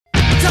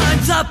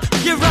time's up,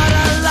 you're out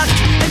of luck,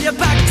 and your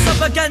back's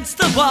up against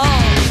the wall.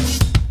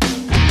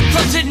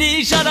 From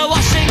Tunisia to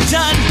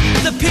Washington,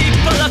 the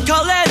people are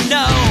calling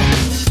no.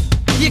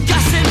 Your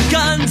gas and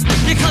guns,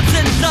 your clubs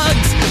and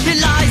thugs, your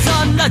lies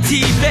on the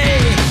TV.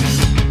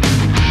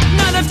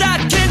 None of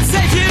that can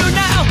save you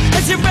now,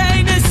 as your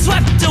reign is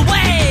swept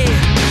away.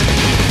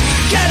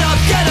 Get up,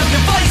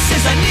 your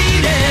voices are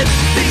needed.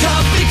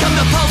 Become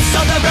the pulse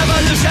of the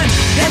revolution,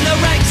 in the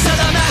ranks of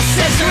the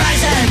masses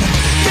rising.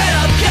 Get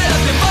up,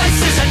 your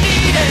voices are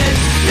needed.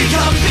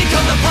 Become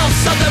the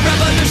pulse of the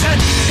revolution,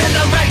 in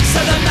the ranks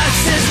of the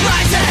masses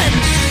rising.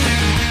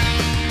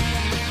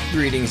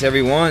 Greetings,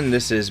 everyone.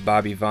 This is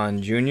Bobby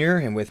Vaughn Jr.,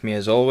 and with me,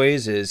 as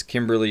always, is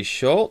Kimberly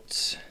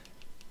Schultz.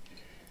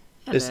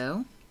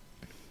 Hello.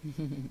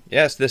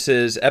 Yes, this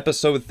is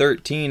episode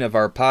 13 of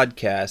our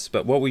podcast,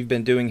 but what we've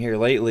been doing here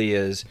lately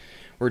is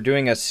we're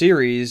doing a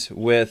series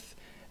with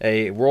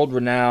a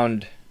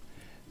world-renowned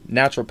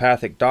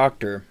naturopathic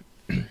doctor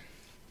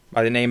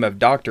by the name of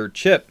Dr.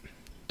 Chip,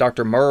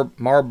 Dr.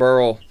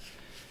 Marlborough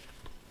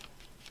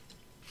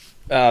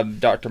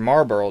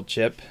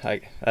Chip.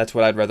 That's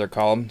what I'd rather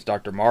call him,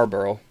 Dr.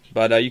 Marlborough,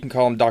 but you can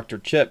call him Dr.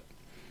 Chip.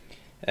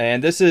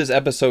 And this is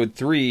episode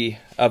 3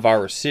 of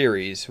our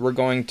series. We're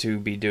going to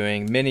be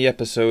doing many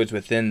episodes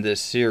within this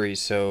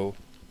series, so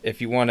if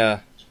you want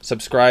to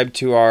subscribe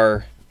to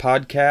our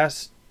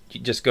podcast, you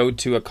just go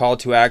to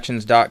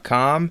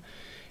acalltoactions.com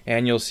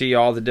and you'll see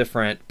all the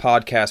different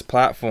podcast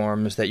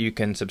platforms that you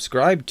can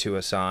subscribe to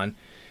us on,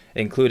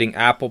 including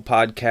Apple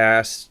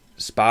Podcasts,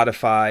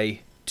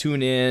 Spotify,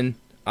 TuneIn,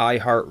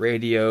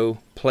 iHeartRadio,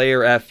 Player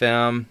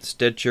FM,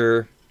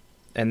 Stitcher,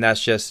 and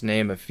that's just to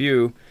name a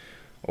few.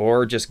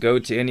 Or just go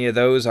to any of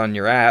those on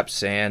your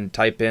apps and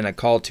type in a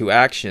call to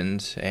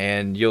actions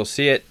and you'll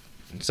see it.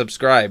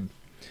 Subscribe.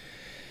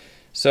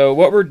 So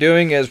what we're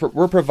doing is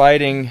we're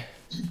providing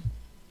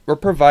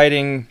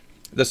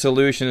the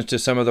solutions to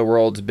some of the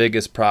world's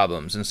biggest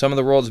problems. And some of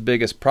the world's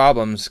biggest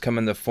problems come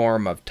in the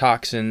form of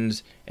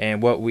toxins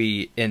and what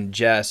we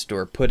ingest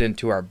or put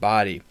into our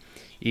body,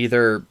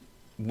 either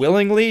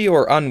willingly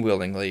or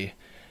unwillingly.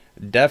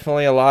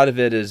 Definitely a lot of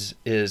it is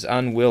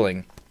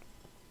unwilling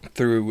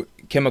through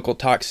chemical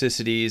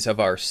toxicities of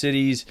our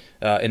cities,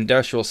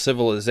 industrial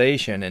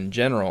civilization in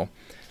general.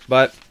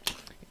 But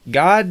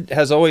God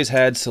has always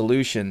had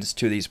solutions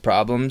to these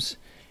problems,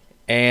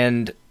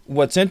 and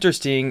what's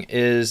interesting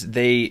is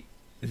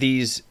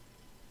these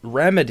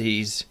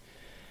remedies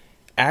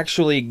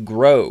actually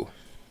grow,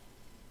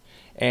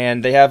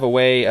 and they have a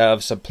way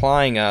of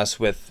supplying us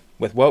with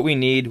what we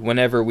need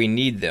whenever we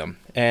need them,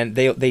 and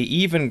they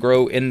even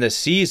grow in the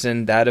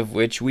season that of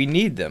which we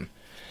need them,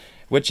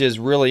 which is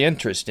really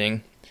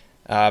interesting.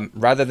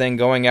 Rather than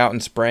going out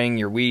and spraying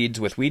your weeds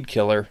with weed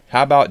killer,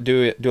 how about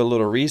do a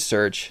little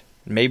research?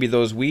 Maybe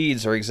those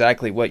weeds are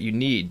exactly what you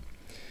need.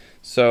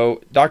 So,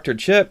 Dr.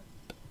 Chip,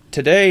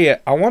 today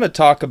I want to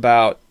talk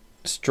about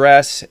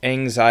stress,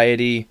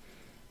 anxiety,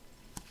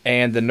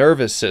 and the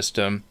nervous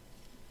system,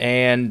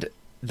 and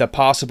the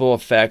possible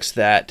effects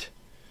that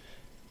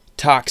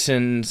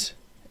toxins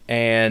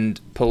and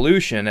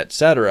pollution,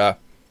 etc.,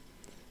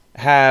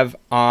 have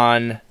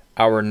on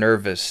our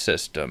nervous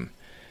system.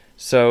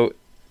 So,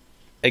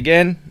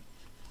 again,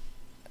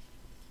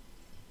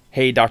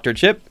 hey, Dr.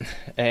 Chip,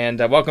 and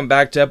welcome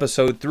back to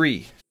episode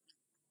 3.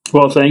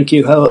 Well, thank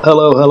you.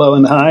 Hello,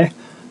 and hi.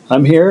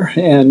 I'm here,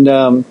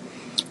 and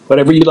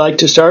whatever you'd like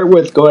to start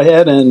with, go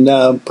ahead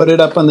and put it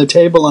up on the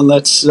table, and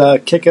let's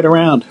kick it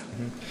around.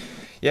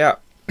 Yeah.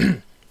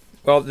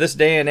 Well, this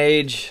day and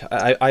age,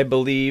 I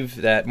believe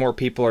that more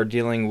people are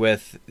dealing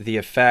with the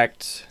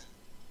effects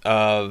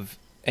of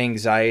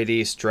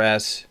anxiety,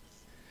 stress,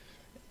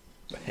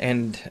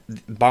 and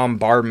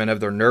bombardment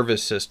of their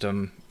nervous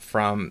system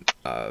from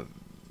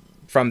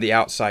the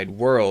outside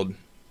world.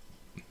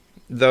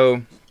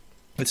 Though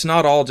it's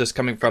not all just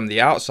coming from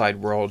the outside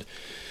world.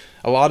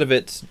 A lot of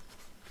it's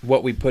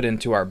what we put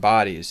into our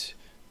bodies.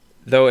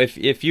 Though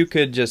if you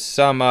could just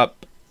sum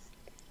up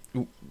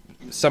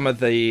some of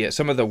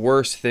the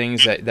worst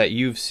things that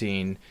you've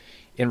seen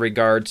in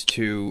regards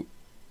to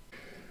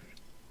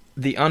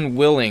the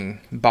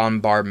unwilling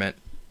bombardment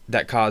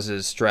that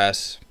causes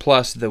stress,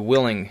 plus the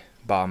willing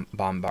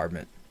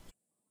bombardment.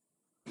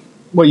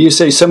 Well, you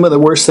say some of the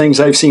worst things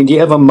I've seen. Do you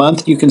have a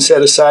month you can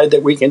set aside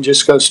that we can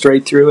just go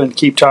straight through and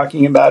keep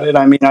talking about it?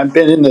 I mean, I've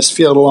been in this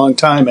field a long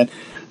time, and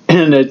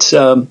it's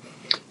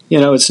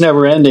it's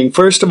never ending.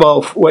 First of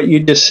all, what you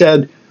just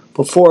said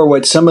before,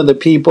 what some of the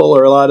people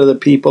or a lot of the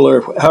people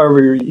or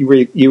however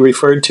you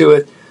referred to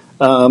it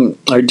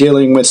are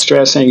dealing with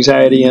stress,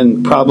 anxiety,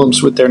 and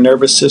problems with their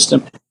nervous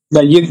system. Now,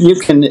 you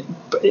can.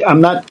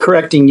 I'm not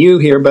correcting you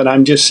here, but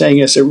I'm just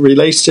saying as it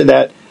relates to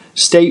that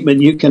statement,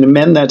 you can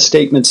amend that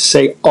statement to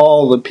say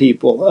all the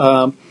people.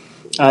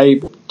 I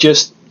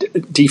just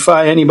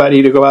defy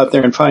anybody to go out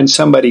there and find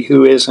somebody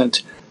who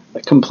isn't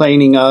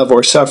complaining of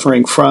or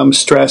suffering from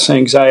stress,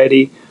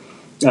 anxiety,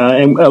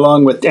 and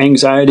along with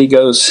anxiety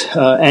goes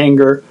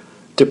anger,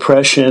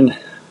 depression,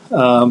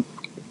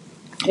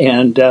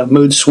 and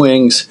mood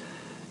swings,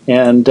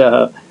 and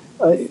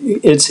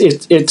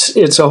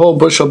it's a whole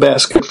bushel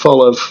basket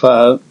full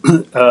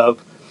of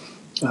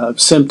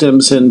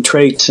symptoms and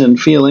traits and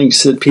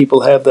feelings that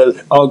people have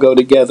that all go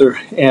together.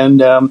 And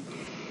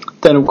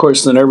then, of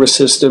course, the nervous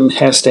system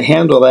has to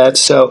handle that.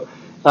 So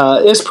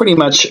it's pretty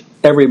much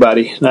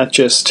everybody, not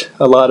just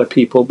a lot of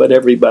people, but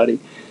everybody.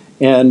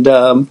 And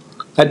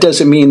that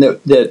doesn't mean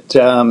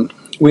that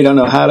we don't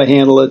know how to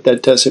handle it.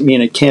 That doesn't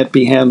mean it can't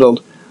be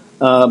handled.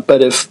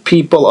 But if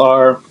people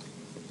are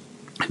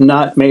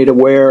not made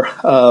aware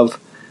of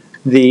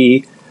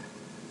the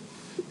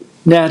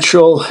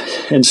natural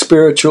and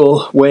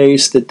spiritual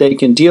ways that they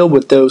can deal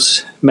with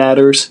those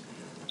matters,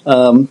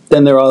 then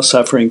they're all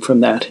suffering from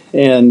that.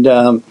 And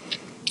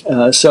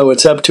so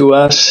it's up to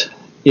us,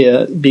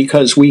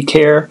 because we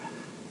care,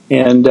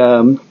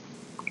 and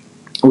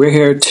we're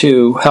here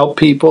to help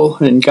people.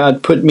 And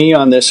God put me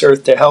on this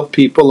earth to help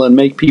people and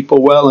make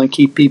people well and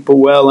keep people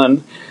well.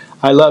 And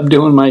I love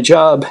doing my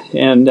job.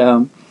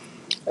 And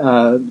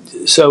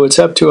so it's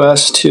up to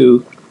us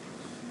to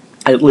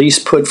at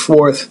least put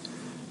forth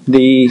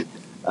the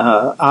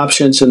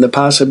options and the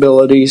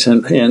possibilities,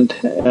 and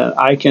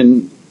I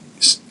can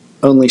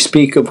only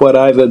speak of what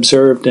I've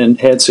observed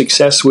and had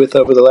success with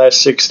over the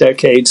last 6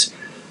 decades,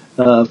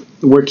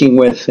 working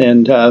with,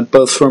 and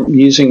both from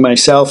using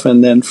myself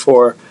and then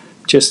for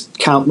just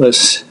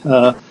countless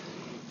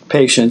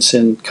patients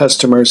and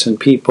customers and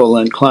people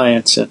and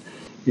clients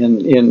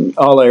in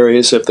all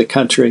areas of the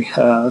country,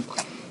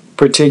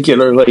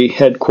 particularly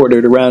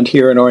headquartered around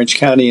here in Orange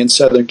County in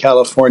Southern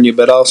California,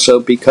 but also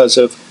because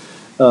of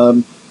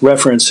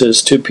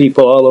references to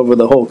people all over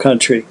the whole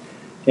country.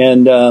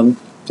 And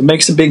it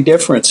makes a big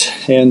difference.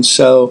 And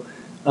so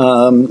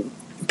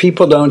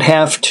people don't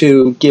have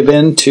to give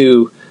in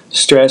to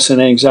stress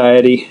and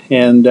anxiety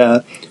and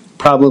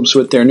problems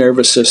with their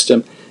nervous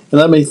system. And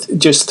let me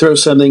just throw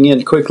something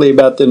in quickly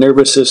about the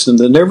nervous system.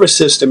 The nervous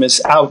system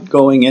is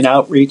outgoing and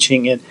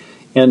outreaching.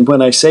 And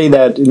when I say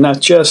that, not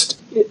just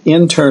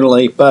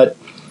internally, but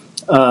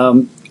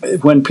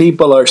when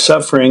people are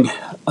suffering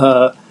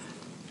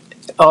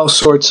all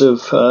sorts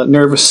of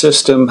nervous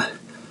system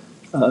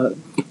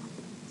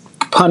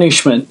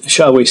punishment,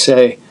 shall we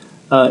say,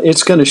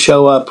 it's going to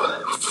show up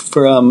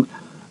from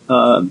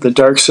the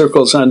dark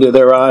circles under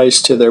their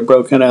eyes to their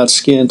broken out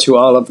skin to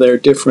all of their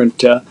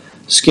different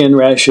skin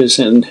rashes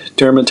and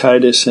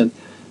dermatitis and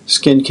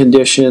skin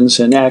conditions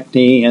and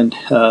acne and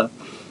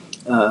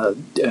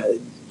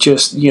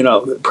just,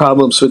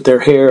 problems with their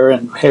hair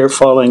and hair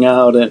falling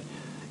out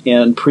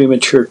and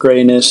premature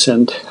grayness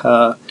and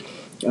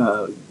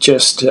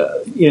just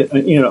a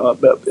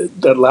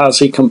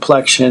lousy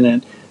complexion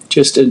and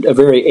just a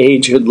very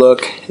aged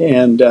look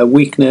and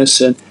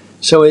weakness. And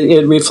so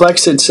it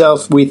reflects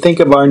itself. We think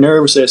of our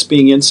nerves as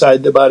being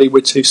inside the body,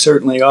 which they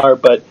certainly are,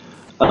 but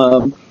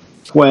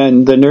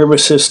when the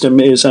nervous system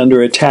is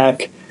under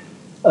attack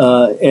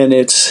and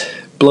it's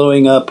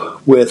blowing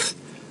up with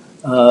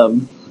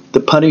the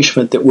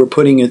punishment that we're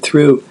putting it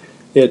through,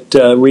 it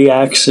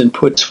reacts and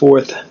puts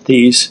forth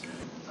these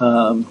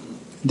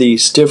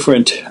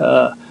different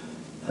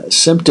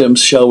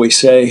symptoms, shall we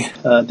say,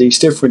 these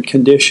different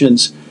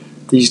conditions,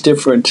 these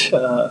different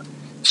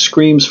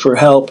screams for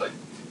help,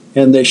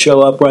 and they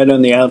show up right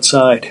on the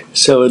outside.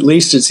 So at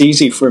least it's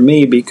easy for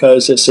me,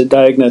 because as a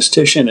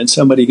diagnostician and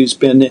somebody who's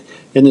been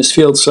in this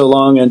field so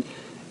long,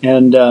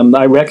 and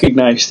I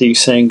recognize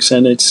these things,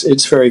 and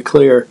it's very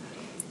clear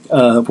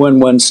when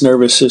one's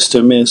nervous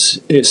system is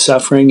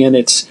suffering. And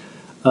it's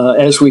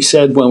as we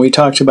said when we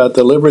talked about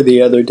the liver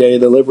the other day,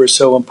 the liver is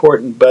so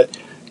important, but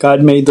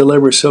God made the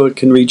liver so it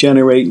can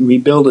regenerate and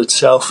rebuild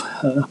itself,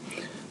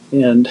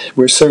 and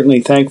we're certainly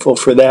thankful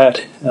for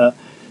that.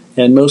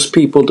 And most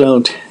people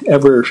don't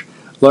ever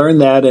learn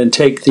that and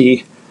take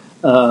the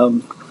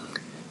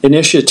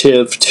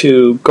initiative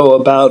to go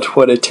about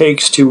what it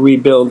takes to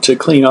rebuild, to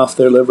clean off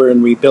their liver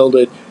and rebuild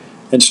it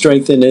and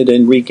strengthen it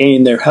and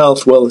regain their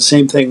health. Well, the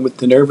same thing with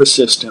the nervous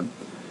system.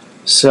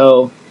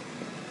 So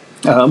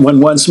when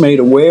one's made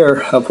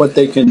aware of what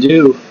they can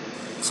do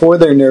for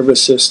their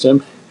nervous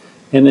system,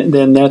 and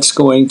then that's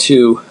going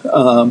to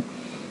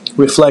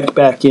reflect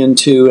back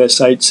into,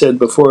 as I said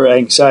before,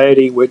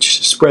 anxiety,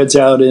 which spreads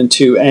out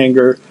into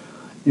anger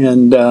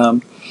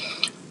and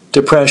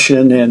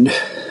depression and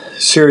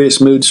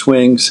serious mood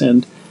swings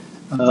and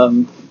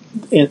all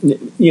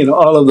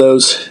of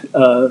those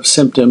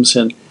symptoms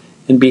and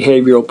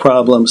behavioral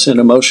problems and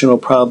emotional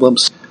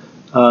problems.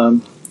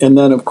 And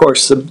then, of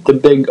course, the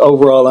big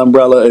overall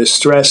umbrella is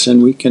stress,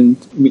 and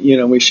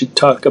we should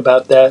talk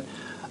about that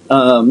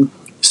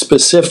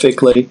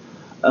specifically.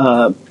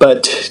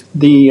 But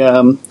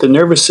the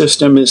nervous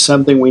system is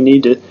something we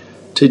need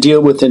to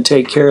deal with and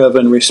take care of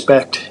and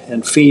respect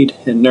and feed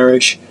and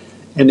nourish.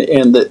 And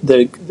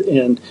the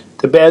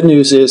bad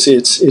news is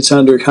it's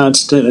under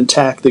constant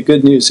attack. The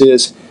good news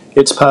is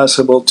it's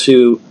possible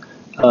to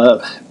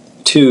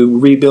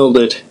rebuild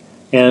it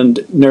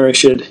and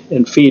nourish it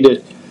and feed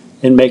it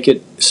and make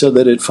it so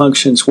that it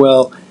functions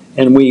well,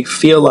 and we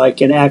feel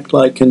like and act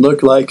like and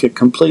look like a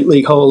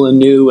completely whole and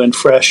new and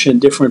fresh and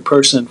different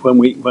person when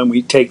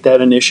we take that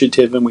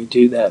initiative and we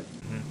do that.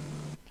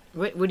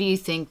 What do you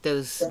think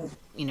those,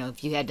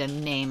 if you had to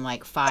name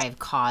like 5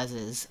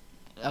 causes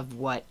of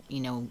what,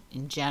 in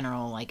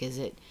general, like is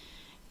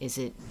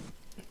it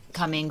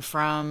coming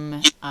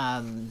from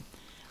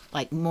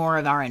like more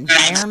of our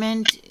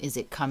environment? Is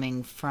it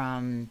coming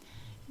from,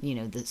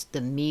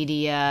 the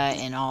media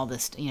and all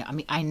this,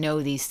 I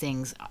know these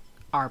things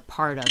are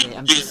part of it.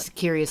 I'm just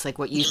curious, like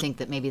what you think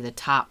that maybe the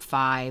top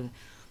 5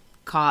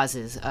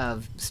 causes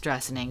of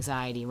stress and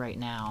anxiety right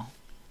now.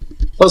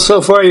 Well,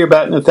 so far you're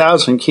batting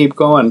 1,000. Keep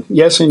going.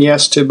 Yes and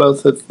yes to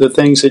both of the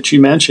things that you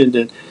mentioned,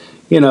 and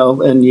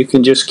and you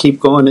can just keep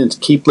going and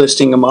keep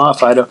listing them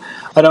off. I don't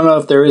know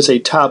if there is a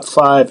top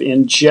 5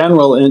 in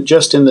general, and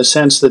just in the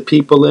sense that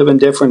people live in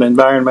different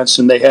environments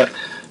and they have,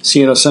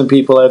 some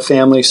people have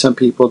families, some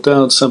people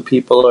don't. Some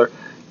people are,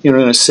 in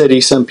a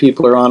city. Some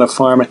people are on a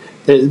farm.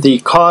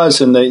 The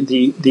cause and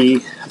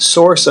the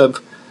source of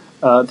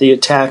the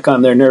attack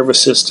on their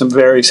nervous system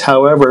varies.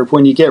 However,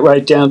 when you get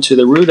right down to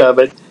the root of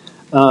it,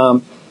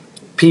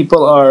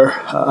 people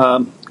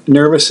are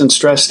nervous and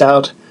stressed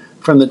out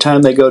from the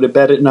time they go to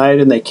bed at night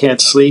and they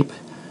can't sleep.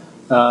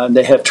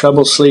 They have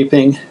trouble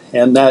sleeping,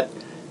 and that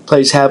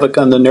plays havoc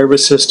on the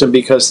nervous system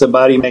because the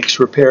body makes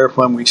repair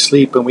when we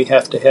sleep, and we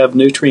have to have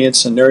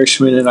nutrients and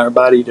nourishment in our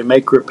body to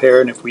make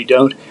repair. And if we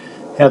don't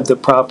have the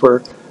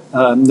proper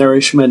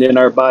nourishment in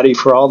our body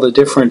for all the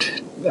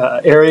different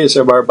areas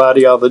of our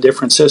body, all the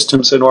different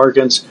systems and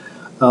organs,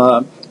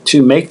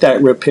 to make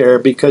that repair,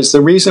 because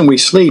the reason we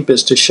sleep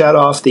is to shut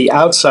off the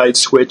outside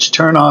switch,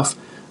 turn off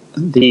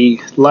the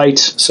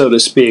lights, so to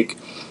speak,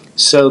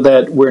 so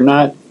that we're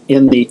not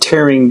in the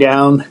tearing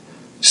down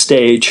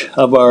stage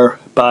of our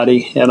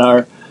body and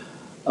our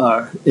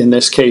in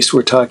this case,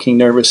 we're talking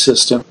nervous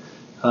system,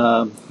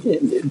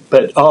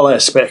 but all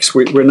aspects.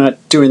 We're not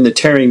doing the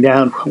tearing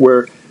down.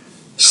 We're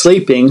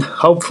sleeping,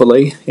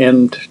 hopefully,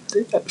 and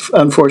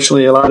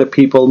unfortunately,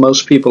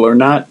 most people are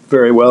not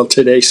very well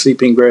today,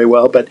 sleeping very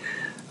well, but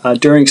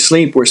during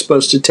sleep, we're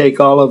supposed to take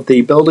all of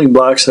the building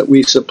blocks that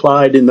we've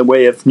supplied in the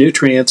way of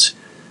nutrients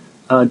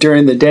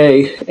during the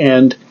day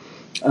and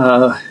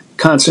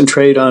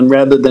concentrate on,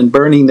 rather than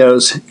burning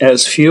those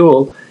as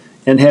fuel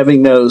and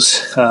having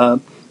those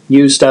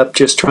used up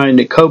just trying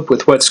to cope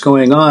with what's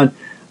going on,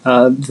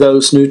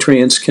 those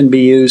nutrients can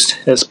be used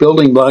as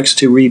building blocks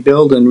to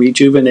rebuild and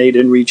rejuvenate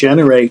and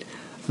regenerate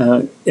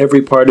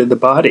every part of the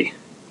body.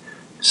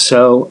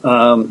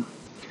 So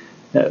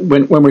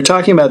when we're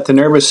talking about the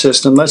nervous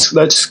system,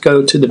 let's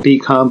go to the B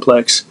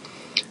complex.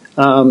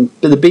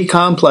 The B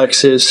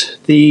complex is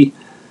the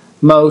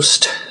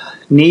most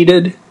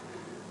needed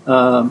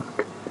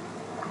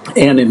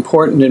and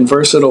important and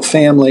versatile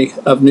family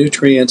of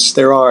nutrients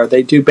there are.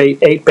 They do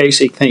 8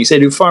 basic things. They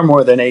do far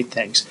more than 8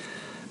 things.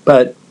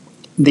 But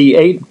the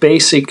 8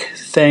 basic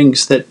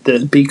things that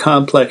the B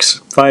complex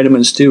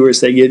vitamins do is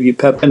they give you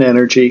pep and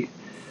energy.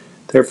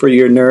 They're for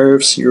your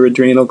nerves, your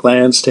adrenal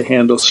glands to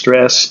handle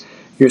stress,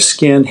 your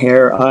skin,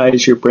 hair,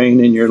 eyes, your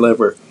brain, and your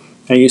liver.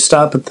 And you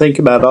stop and think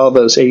about all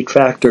those 8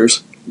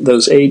 factors,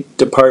 those 8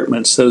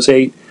 departments, those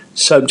 8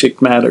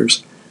 subject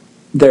matters.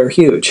 They're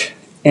huge.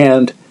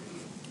 And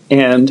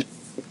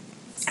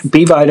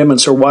B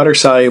vitamins are water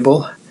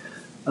soluble.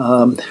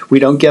 We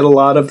don't get a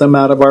lot of them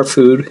out of our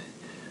food.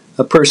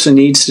 A person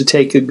needs to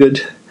take a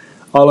good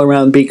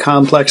all-around B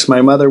complex.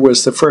 My mother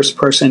was the first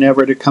person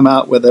ever to come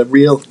out with a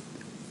real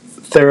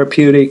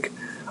therapeutic,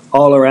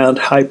 all-around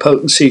high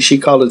potency. She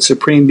called it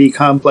Supreme B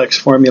Complex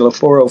Formula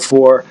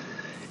 404.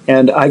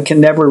 And I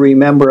can never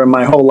remember in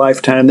my whole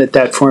lifetime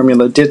that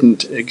formula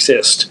didn't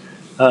exist.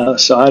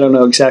 So I don't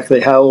know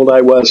exactly how old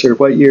I was or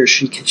what year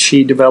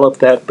she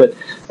developed that, but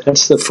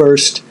that's the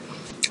first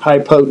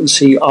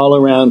high-potency,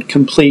 all-around,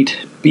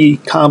 complete B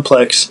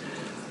complex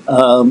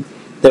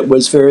that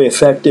was very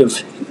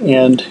effective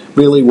and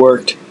really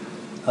worked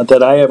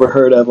that I ever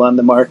heard of on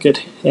the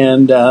market.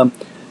 And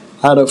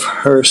out of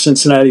her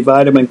Cincinnati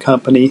Vitamin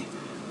Company,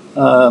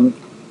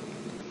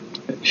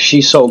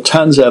 she sold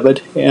tons of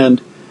it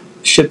and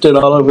shipped it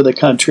all over the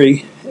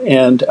country.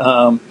 And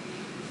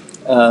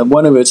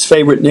one of its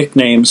favorite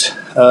nicknames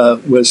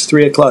was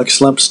 3 o'clock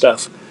slump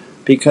stuff,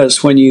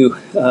 because when you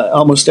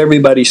almost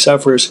everybody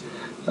suffers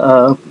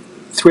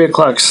 3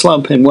 o'clock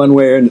slump in one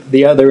way or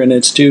the other, and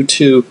it's due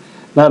to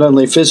not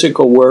only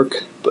physical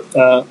work,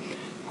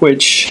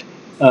 which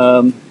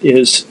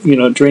is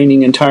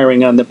draining and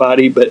tiring on the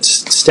body, but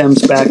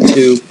stems back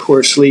to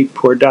poor sleep,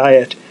 poor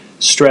diet,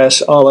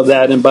 stress, all of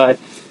that. And by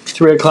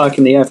 3 o'clock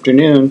in the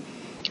afternoon,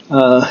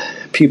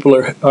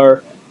 people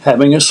are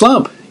having a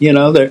slump.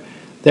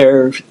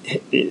 They're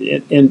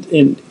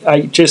and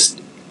I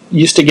just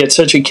used to get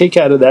such a kick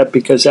out of that,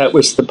 because that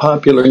was the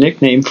popular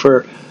nickname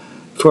for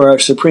our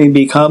Supreme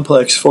B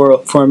Complex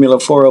Formula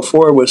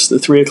 404 was the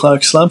 3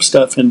 o'clock slump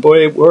stuff. And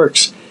boy, it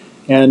works.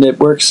 And it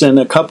works in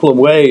a couple of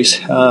ways.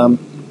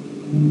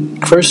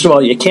 First of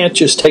all, you can't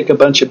just take a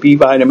bunch of B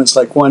vitamins,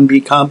 like 1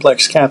 B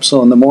complex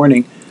capsule in the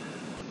morning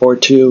or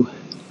 2,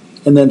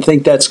 and then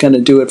think that's going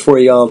to do it for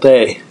you all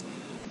day.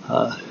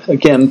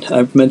 Again,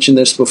 I've mentioned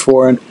this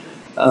before, and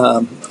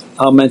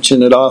I'll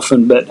mention it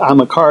often, but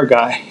I'm a car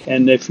guy.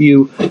 And if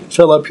you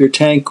fill up your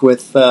tank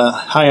with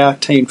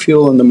high-octane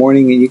fuel in the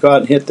morning and you go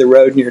out and hit the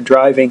road and you're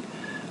driving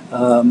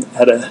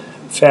at a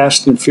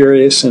fast and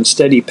furious and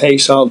steady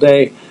pace all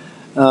day,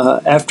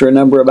 after a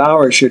number of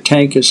hours, your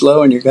tank is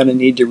low and you're going to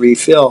need to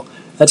refill.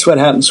 That's what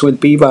happens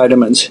with B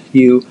vitamins.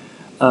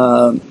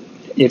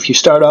 If you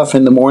start off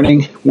in the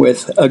morning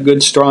with a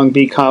good, strong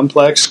B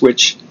complex,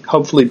 which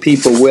hopefully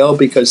people will,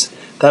 because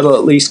that'll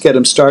at least get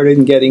them started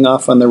and getting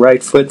off on the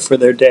right foot for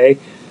their day.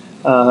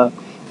 By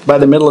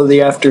the middle of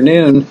the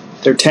afternoon,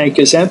 their tank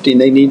is empty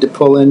and they need to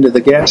pull into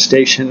the gas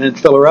station and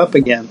fill her up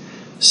again.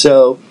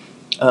 So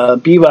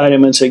B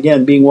vitamins,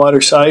 again, being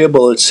water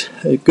soluble, it's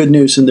good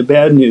news and the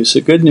bad news.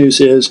 The good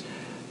news is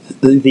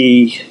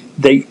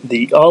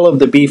all of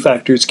the B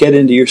factors get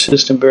into your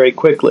system very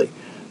quickly.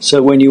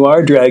 So when you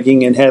are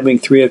dragging and having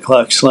 3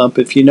 o'clock slump,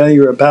 if you know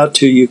you're about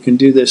to, you can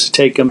do this,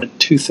 take them at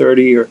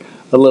 2:30 or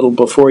a little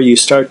before you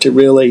start to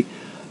really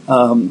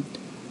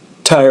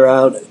tire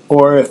out.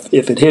 Or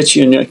if it hits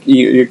you and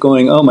you're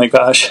going, oh my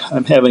gosh,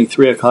 I'm having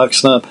 3 o'clock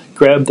slump,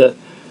 grab the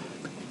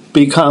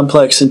B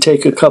complex and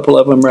take a couple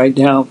of them right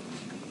now.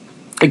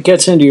 It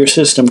gets into your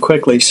system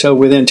quickly. So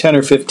within 10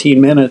 or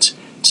 15 minutes,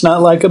 it's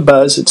not like a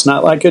buzz, it's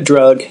not like a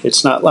drug,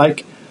 it's not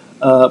like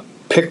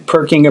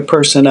perking a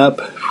person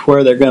up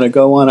where they're going to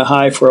go on a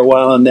high for a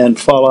while and then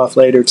fall off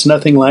later. It's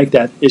nothing like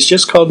that. It's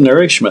just called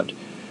nourishment.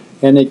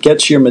 And it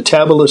gets your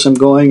metabolism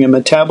going, and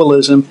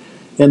metabolism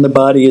in the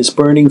body is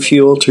burning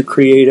fuel to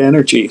create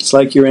energy. It's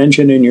like your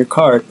engine in your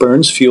car. It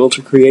burns fuel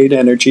to create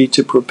energy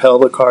to propel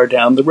the car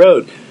down the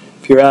road.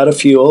 If you're out of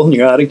fuel and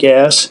you're out of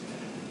gas,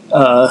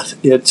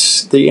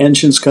 the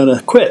engine's going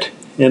to quit,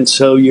 and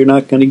so you're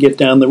not going to get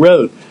down the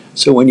road.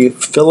 So when you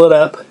fill it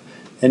up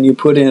and you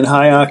put in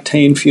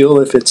high-octane fuel,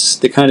 if it's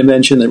the kind of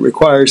engine that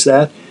requires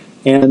that,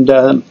 and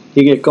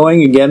you get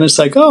going again, it's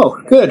like,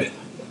 oh, good,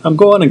 I'm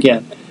going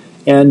again.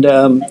 And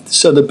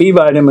so the B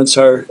vitamins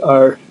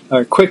are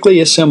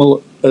quickly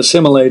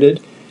assimilated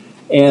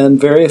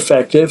and very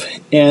effective,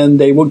 and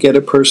they will get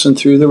a person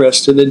through the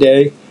rest of the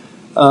day,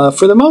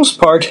 for the most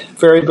part,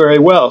 very, very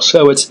well.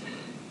 So it's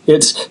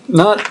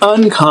not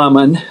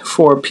uncommon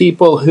for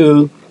people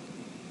who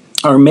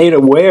are made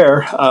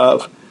aware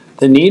of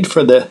the need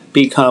for the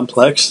B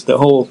complex, the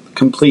whole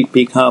complete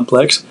B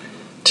complex,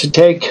 to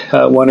take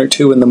 1 or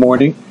 2 in the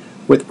morning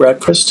with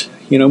breakfast.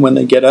 You know, when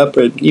they get up,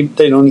 or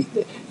they don't.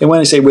 And when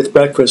I say with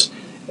breakfast,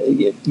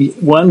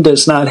 one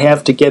does not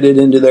have to get it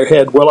into their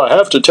head, well, I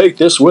have to take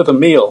this with a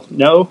meal.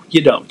 No,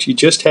 you don't. You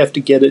just have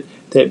to get it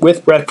that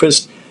with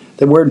breakfast.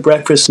 The word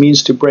breakfast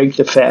means to break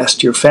the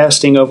fast. You're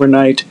fasting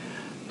overnight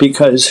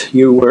because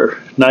you were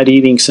not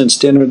eating since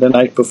dinner the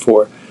night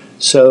before.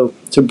 So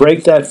to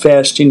break that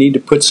fast, you need to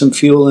put some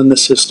fuel in the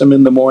system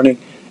in the morning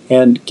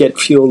and get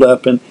fueled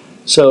up. And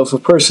so if a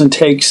person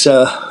takes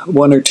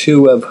 1 or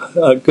 2 of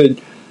a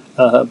good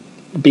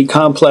B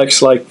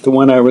complex, like the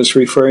one I was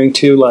referring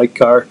to,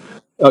 like our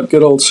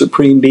good old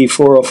Supreme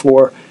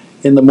B404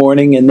 in the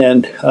morning, and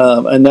then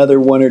another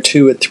 1 or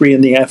 2 at 3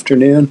 in the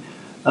afternoon,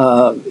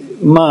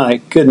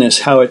 my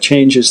goodness, how it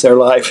changes their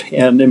life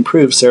and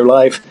improves their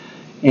life.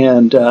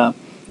 And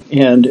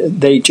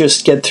they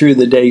just get through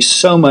the day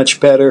so much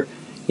better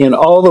in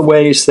all the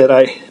ways that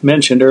I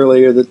mentioned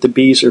earlier that the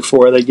B's are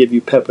for. They give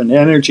you pep and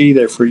energy.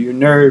 They're for your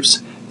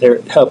nerves.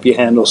 They help you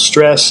handle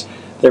stress.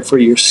 They're for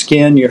your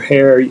skin, your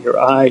hair, your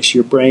eyes,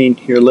 your brain,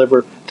 your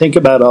liver. Think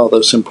about all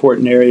those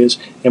important areas.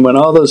 And when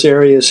all those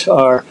areas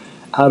are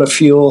out of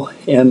fuel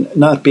and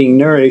not being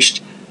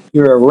nourished,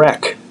 you're a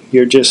wreck.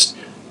 You're just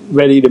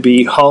ready to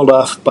be hauled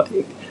off, put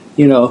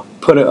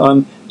it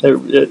on.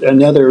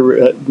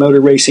 Another motor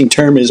racing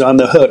term is on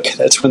the hook.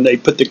 That's when they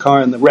put the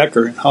car in the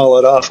wrecker and haul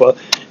it off. Well,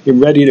 you're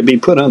ready to be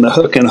put on the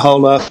hook and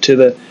hauled off to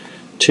the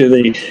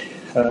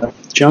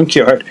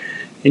junkyard,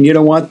 and you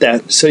don't want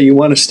that. So you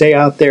want to stay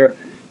out there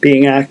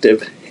being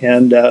active,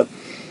 and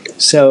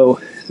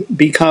so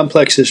B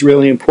complex is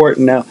really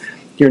important. Now,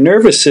 your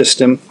nervous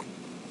system,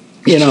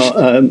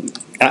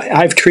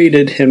 I've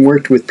treated and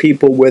worked with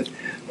people with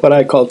what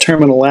I call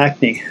terminal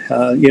acne.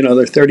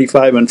 They're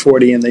 35 and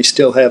 40 and they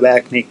still have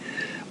acne.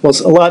 Well,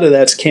 a lot of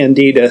that's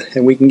candida,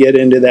 and we can get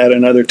into that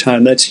another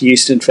time. That's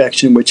yeast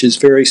infection, which is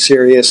very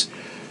serious.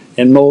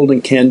 And mold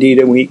and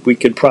candida, we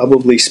could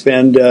probably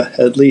spend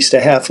at least a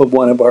half of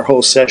one of our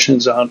whole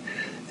sessions on,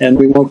 and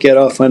we won't get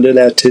off onto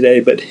that today.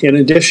 But in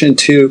addition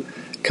to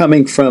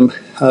coming from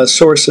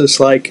sources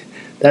like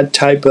that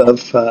type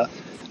of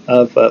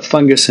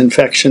fungus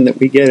infection that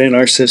we get in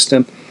our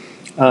system,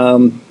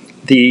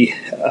 the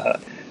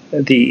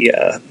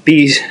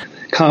B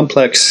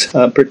complex,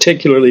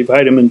 particularly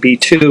vitamin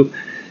B2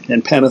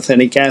 and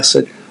pantothenic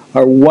acid,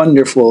 are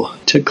wonderful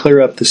to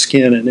clear up the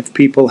skin. And if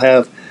people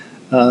have,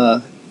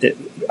 I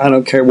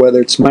don't care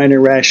whether it's minor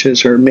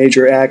rashes or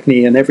major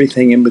acne and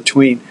everything in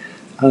between,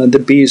 the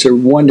Bs are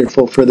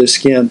wonderful for the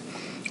skin.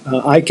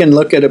 I can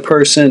look at a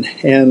person,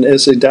 and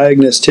as a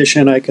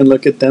diagnostician, I can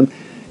look at them,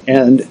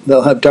 and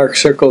they'll have dark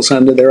circles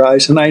under their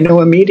eyes, and I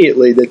know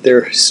immediately that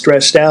they're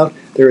stressed out,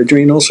 their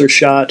adrenals are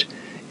shot,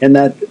 and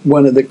that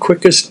one of the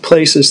quickest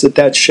places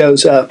that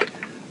shows up,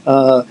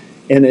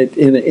 and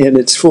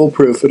it's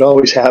foolproof. It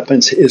always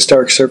happens. Is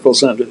dark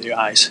circles under the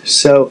eyes.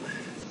 So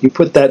you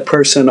put that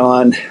person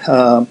on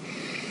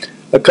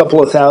a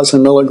couple of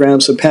thousand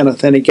milligrams of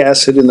pantothenic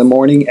acid in the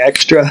morning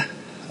extra.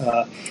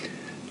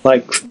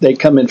 Like they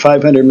come in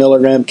 500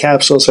 milligram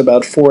capsules,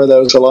 about 4 of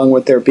those along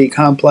with their B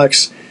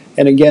complex,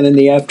 and again in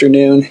the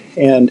afternoon.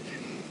 And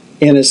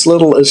in as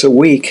little as a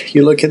week,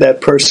 you look at that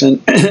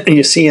person and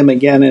you see him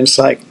again, and it's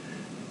like,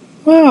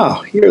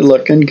 wow, you're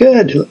looking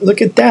good.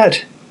 Look at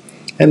that.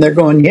 And they're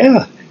going,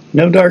 yeah,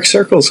 no dark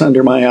circles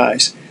under my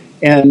eyes.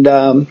 And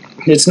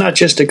it's not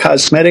just a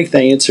cosmetic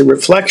thing. It's a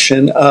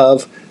reflection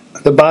of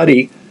the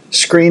body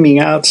screaming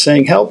out,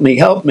 saying, help me,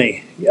 help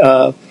me.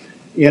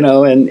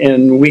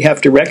 And we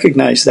have to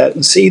recognize that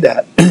and see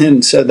that.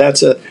 And so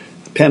that's a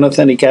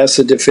pantothenic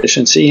acid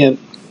deficiency. And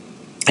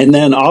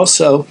then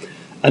also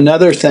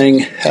another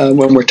thing,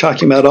 when we're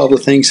talking about all the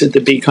things that the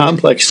B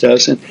complex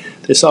does, and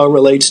this all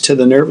relates to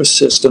the nervous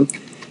system,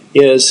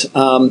 is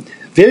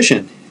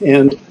vision.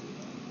 And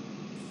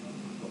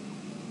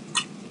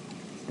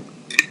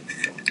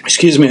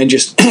excuse me, I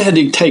just had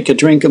to take a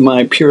drink of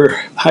my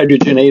pure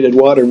hydrogenated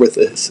water with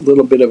a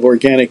little bit of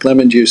organic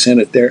lemon juice in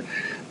it there.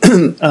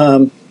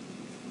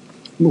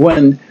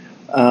 When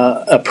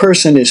a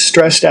person is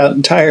stressed out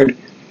and tired,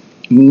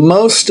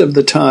 most of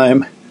the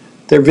time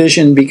their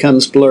vision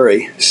becomes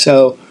blurry.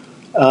 So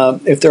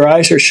if their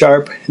eyes are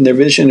sharp and their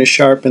vision is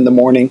sharp in the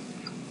morning,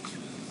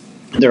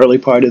 the early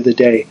part of the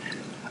day,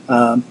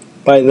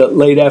 by the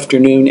late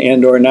afternoon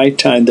and or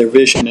nighttime, their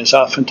vision is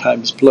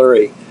oftentimes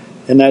blurry.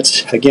 And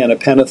that's, again, a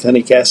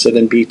pantothenic acid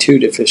and B2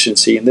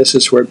 deficiency. And this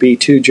is where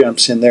B2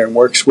 jumps in there and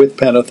works with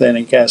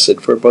pantothenic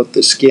acid for both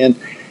the skin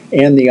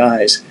and the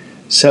eyes.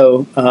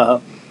 So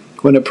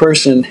when a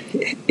person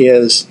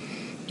is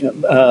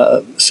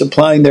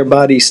supplying their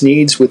body's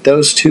needs with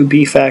those two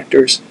B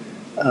factors,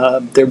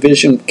 their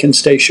vision can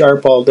stay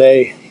sharp all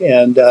day.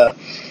 And,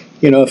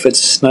 if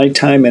it's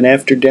nighttime and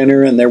after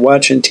dinner and they're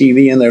watching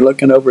TV and they're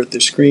looking over at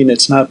the screen,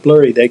 it's not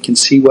blurry. They can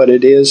see what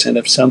it is. And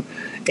if some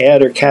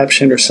ad or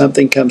caption or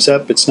something comes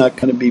up, it's not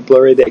going to be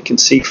blurry. They can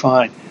see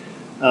fine.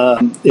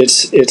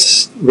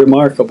 It's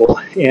remarkable.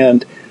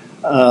 And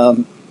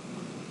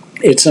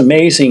it's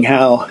amazing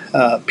how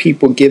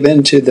people give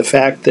in to the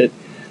fact that,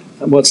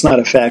 well, it's not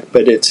a fact,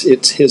 but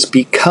it has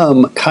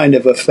become kind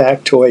of a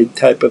factoid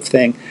type of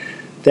thing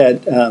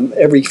that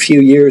every few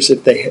years,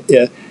 if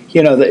they,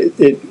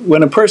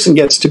 when a person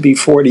gets to be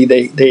 40,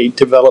 they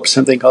develop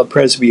something called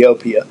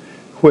presbyopia,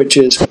 which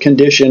is a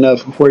condition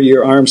of where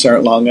your arms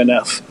aren't long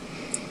enough.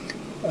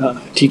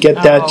 Do you get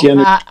that, Jen?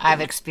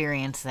 I've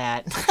experienced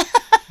that.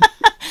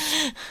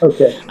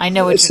 Okay. I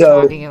know what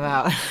you're talking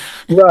about.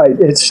 Right.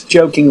 It's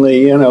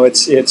jokingly,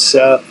 it's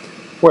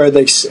where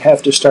they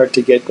have to start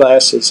to get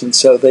glasses, and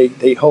so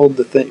they hold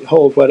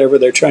hold whatever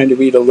they're trying to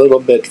read a little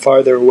bit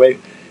farther away,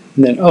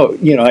 and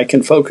then I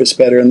can focus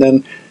better, and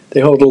then they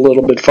hold a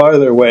little bit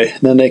farther away,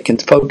 and then they can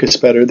focus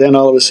better. Then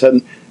all of a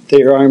sudden,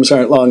 their arms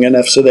aren't long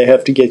enough, so they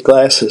have to get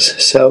glasses.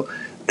 So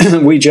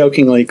we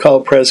jokingly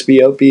call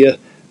presbyopia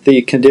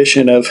the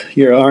condition of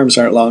your arms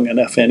aren't long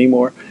enough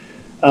anymore.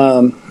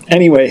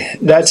 Anyway,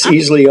 that's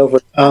easily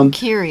overcome. I'm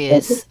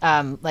curious,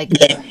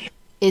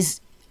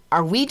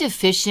 are we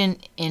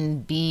deficient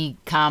in B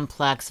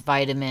complex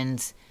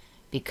vitamins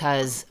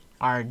because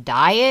our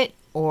diet,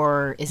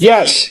 or is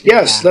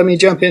Yes. Let me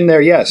jump in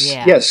there. Yes.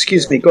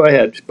 Excuse me. Go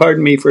ahead.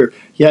 Pardon me for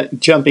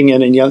jumping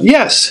in and yelling.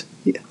 Yes.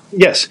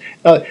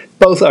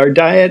 Both our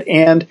diet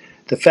and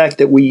the fact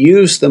that we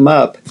use them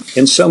up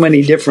in so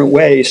many different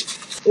ways.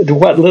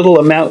 What little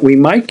amount we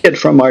might get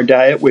from our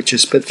diet, which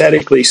is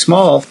pathetically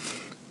small,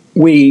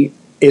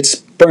 it's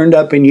burned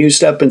up and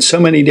used up in so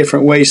many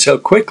different ways so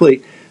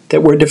quickly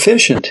that we're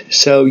deficient.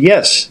 So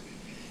yes,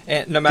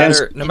 and no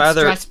matter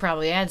stress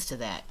probably adds to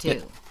that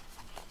too.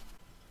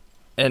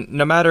 And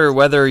no matter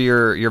whether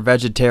you're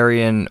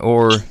vegetarian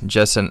or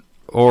just an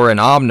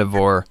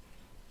omnivore,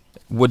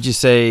 would you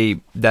say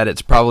that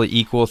it's probably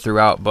equal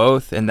throughout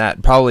both, and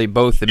that probably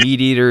both the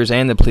meat eaters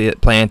and the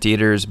plant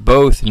eaters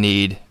both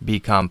need B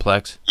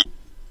complex?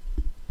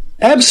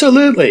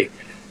 Absolutely.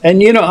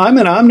 And, I'm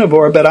an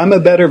omnivore, but I'm a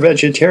better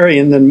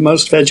vegetarian than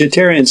most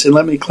vegetarians. And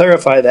let me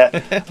clarify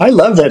that. I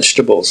love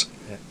vegetables.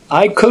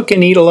 I cook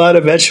and eat a lot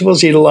of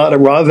vegetables, eat a lot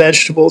of raw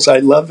vegetables. I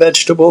love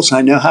vegetables.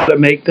 I know how to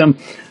make them.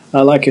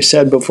 Like I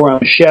said before,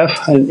 I'm a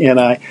chef, and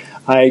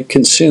I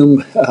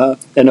consume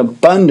an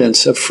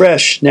abundance of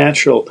fresh,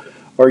 natural,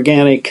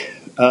 organic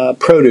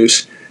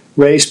produce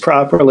raised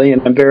properly,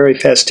 and I'm very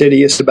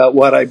fastidious about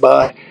what I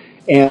buy.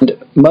 And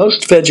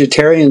most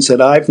vegetarians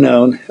that I've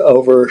known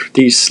over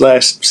these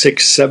last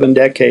 6-7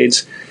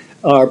 decades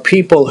are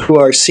people who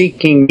are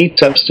seeking meat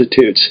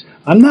substitutes.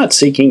 I'm not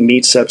seeking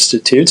meat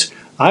substitutes.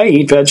 I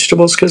eat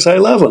vegetables because I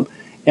love them.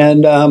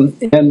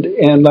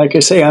 And like I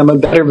say, I'm a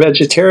better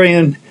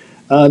vegetarian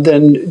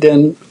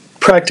than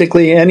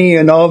practically any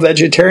and all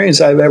vegetarians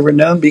I've ever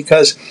known,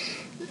 because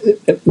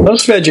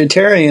most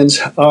vegetarians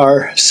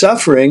are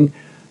suffering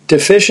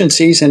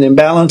deficiencies and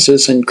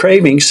imbalances and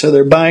cravings, so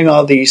they're buying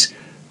all these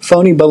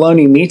phony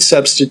baloney meat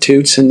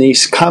substitutes and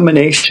these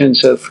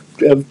combinations of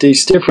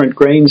these different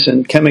grains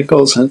and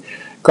chemicals and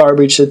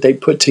garbage that they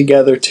put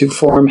together to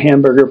form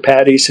hamburger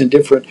patties and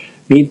different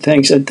meat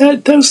things. And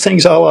those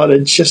things all ought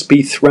to just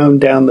be thrown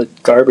down the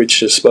garbage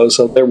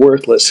disposal. They're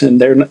worthless and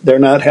they're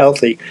not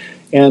healthy.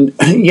 And,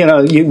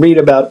 you read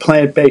about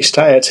plant-based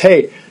diets.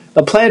 Hey,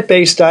 a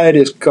plant-based diet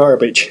is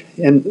garbage.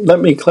 And let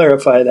me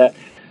clarify that.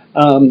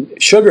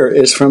 Sugar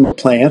is from a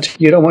plant.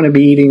 You don't want to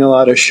be eating a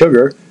lot of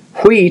sugar.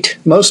 Wheat,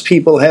 most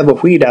people have a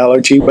wheat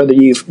allergy, whether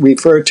you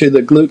refer to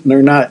the gluten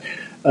or not.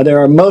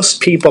 There are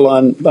most people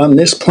on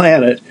this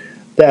planet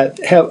that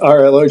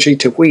are allergic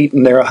to wheat,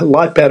 and they're a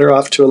lot better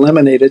off to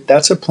eliminate it.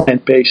 That's a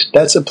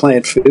that's a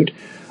plant food.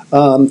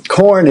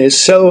 Corn is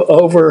so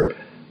over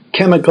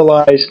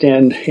chemicalized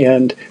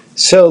and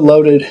so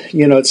loaded,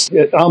 it's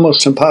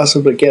almost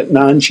impossible to get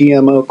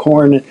non-GMO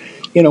corn.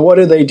 What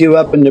do they do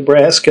up in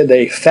Nebraska?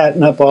 They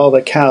fatten up all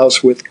the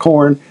cows with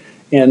corn,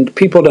 and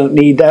people don't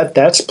need that.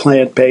 That's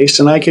plant-based,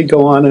 and I could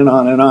go on and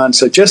on and on.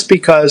 So just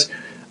because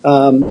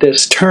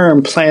this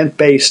term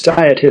plant-based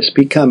diet has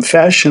become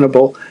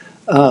fashionable,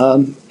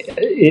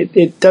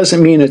 it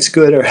doesn't mean it's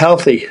good or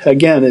healthy.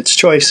 Again, it's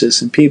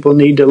choices, and people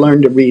need to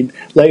learn to read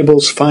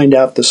labels, find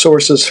out the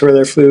sources for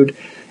their food,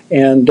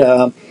 and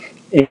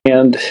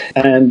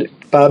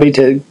Bobby,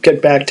 to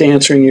get back to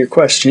answering your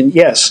question,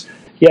 yes,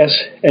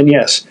 and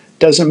yes.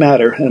 Doesn't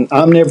matter. An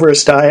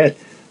omnivorous diet,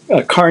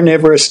 a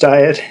carnivorous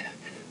diet.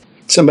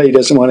 Somebody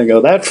doesn't want to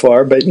go that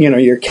far, but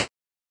you're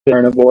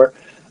carnivore.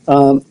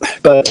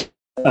 But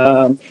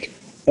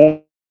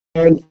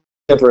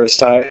carnivorous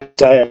diet.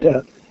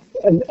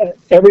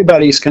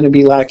 Everybody's going to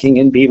be lacking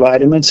in B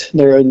vitamins.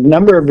 There are a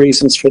number of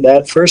reasons for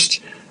that.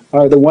 First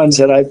are the ones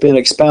that I've been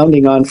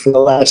expounding on for the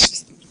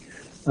last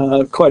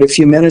quite a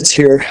few minutes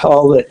here,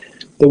 all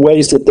the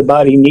ways that the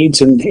body needs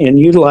and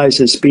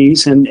utilizes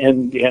Bs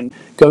and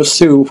goes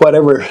through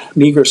whatever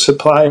meager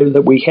supply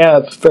that we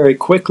have very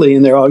quickly,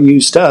 and they're all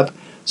used up,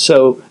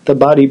 so the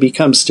body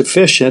becomes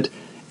deficient.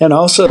 And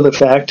also the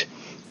fact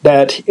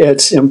that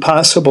it's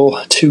impossible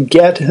to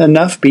get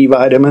enough B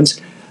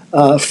vitamins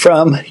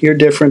from your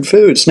different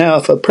foods. Now,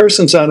 if a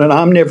person's on an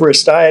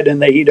omnivorous diet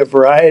and they eat a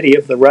variety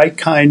of the right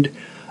kind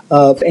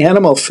of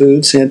animal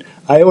foods, and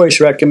I always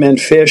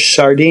recommend fish,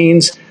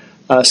 sardines,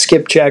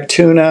 skipjack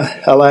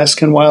tuna,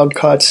 Alaskan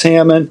wild-caught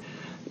salmon,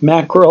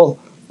 mackerel.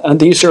 And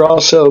these are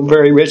also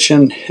very rich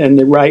in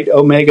the right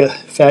omega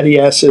fatty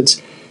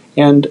acids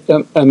and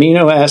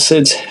amino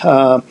acids,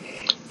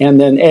 and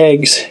then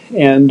eggs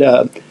and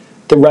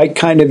the right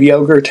kind of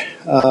yogurt.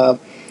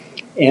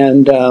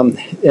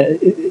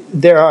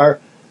 There are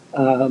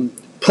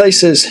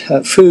places,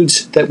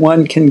 foods that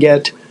one can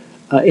get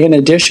in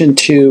addition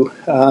to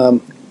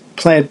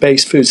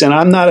plant-based foods. And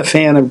I'm not a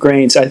fan of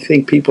grains. I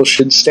think people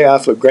should stay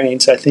off of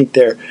grains. I think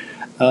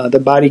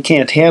the body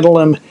can't handle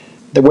them.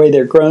 The way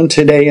they're grown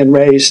today and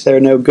raised,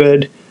 they're no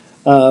good.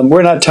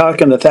 We're not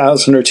talking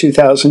 1,000 or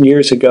 2,000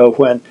 years ago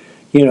when,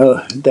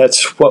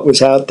 that's what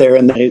was out there,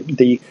 and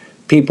the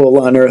people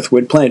on Earth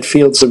would plant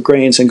fields of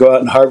grains and go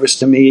out and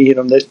harvest them and eat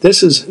them.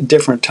 This is a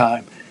different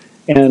time.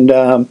 And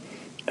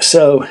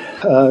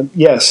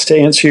yes, to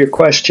answer your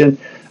question,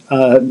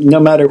 no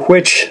matter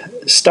which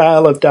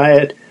style of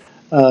diet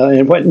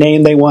and what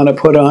name they want to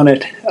put on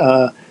it,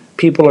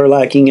 people are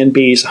lacking in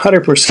Bs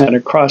 100%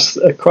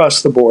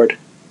 across the board.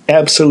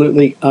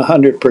 Absolutely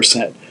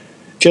 100%.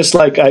 Just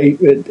like I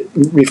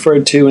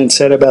referred to and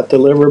said about the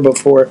liver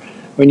before,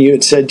 when you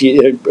had said,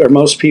 are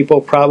most people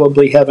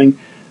probably having,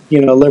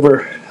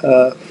 liver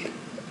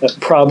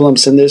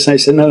problems and this? And I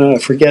said, no,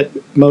 forget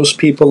most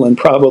people and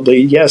probably,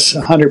 yes,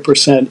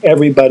 100%.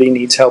 Everybody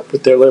needs help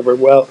with their liver.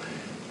 Well,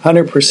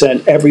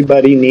 100%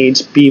 everybody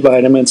needs B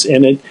vitamins,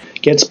 and it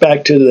gets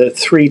back to the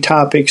three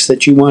topics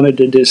that you wanted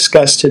to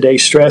discuss today: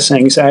 stress,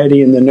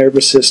 anxiety, and the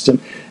nervous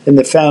system. And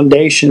the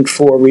foundation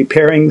for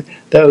repairing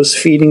those,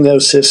 feeding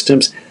those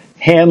systems,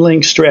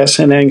 handling stress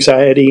and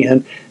anxiety,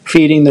 and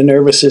feeding the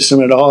nervous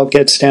system, it all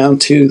gets down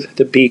to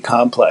the B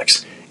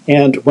complex.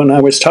 And when I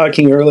was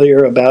talking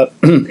earlier about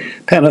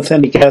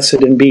pantothenic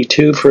acid and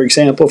B2, for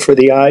example, for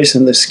the eyes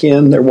and the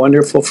skin, they're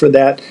wonderful for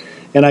that.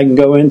 And I can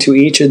go into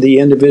each of the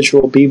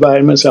individual B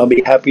vitamins. I'll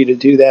be happy to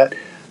do that.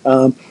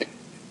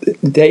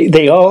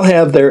 They all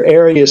have their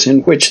areas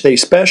in which they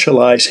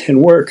specialize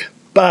and work,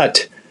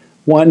 but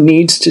one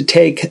needs to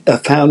take a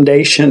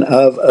foundation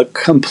of a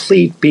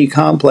complete B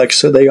complex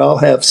so they all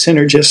have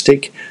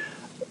synergistic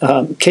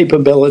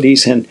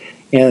capabilities and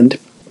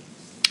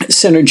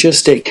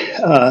synergistic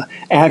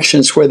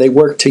actions where they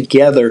work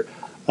together.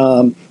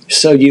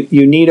 So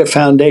you need a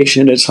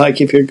foundation. It's like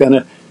if you're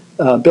going to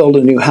build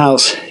a new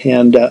house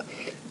and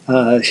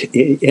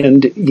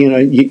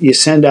you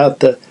send out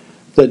the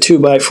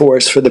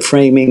 2x4s for the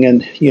framing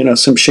and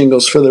some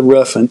shingles for the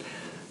roof and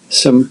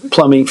some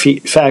plumbing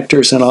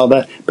factors and all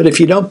that. But if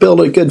you don't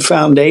build a good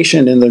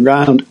foundation in the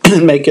ground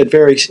and make it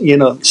very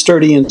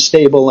sturdy and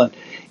stable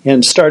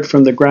and start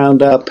from the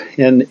ground up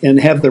and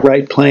have the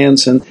right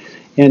plans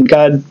and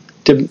God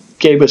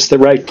gave us the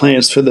right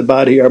plans for the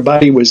body. Our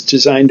body was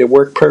designed to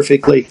work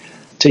perfectly,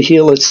 to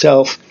heal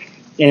itself,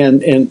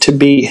 and to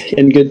be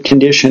in good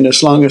condition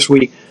as long as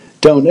we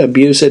don't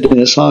abuse it and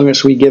as long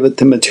as we give it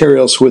the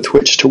materials with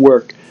which to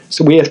work.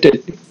 So we have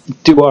to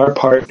do our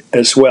part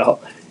as well.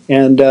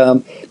 And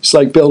it's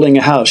like building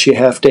a house. You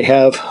have to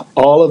have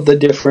all of the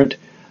different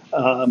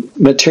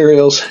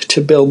materials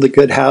to build the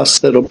good house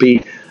that'll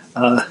be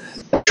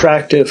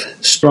attractive,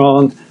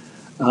 strong,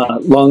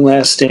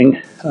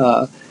 long-lasting,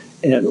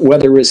 and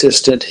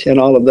weather-resistant, and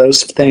all of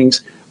those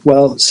things.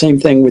 Well, same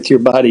thing with your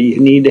body. You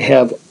need to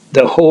have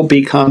the whole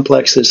B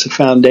complex as a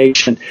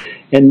foundation.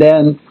 And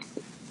then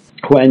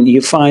when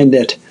you find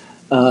that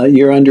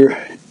you're under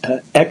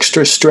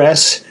extra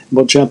stress,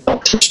 we'll jump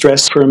up to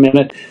stress for a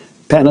minute.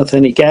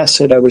 Pantothenic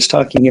acid, I was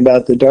talking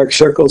about the dark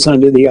circles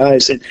under the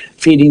eyes and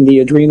feeding the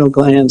adrenal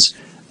glands.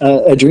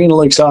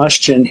 Adrenal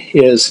exhaustion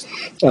is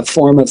a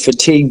form of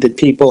fatigue that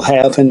people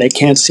have and they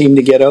can't seem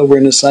to get over.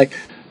 And it's like,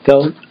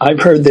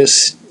 I've heard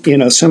this,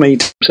 so many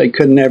times I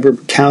couldn't ever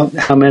count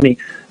how many.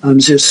 I'm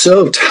just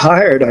so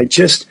tired. I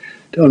just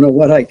don't know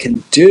what I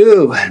can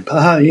do. And,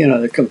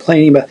 they're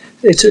complaining about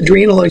it's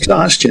adrenal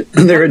exhaustion.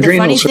 Their adrenals. The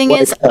funny thing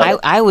is,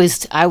 I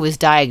was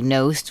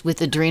diagnosed with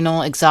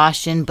adrenal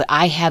exhaustion, but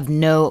I have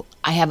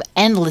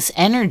endless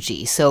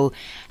energy. So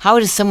how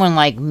does someone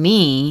like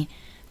me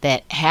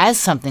that has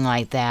something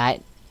like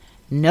that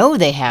know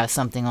they have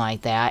something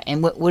like that?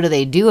 And what do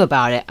they do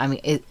about it? I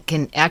mean,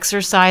 can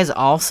exercise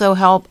also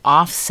help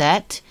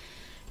offset?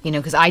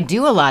 Because I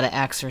do a lot of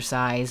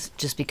exercise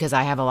just because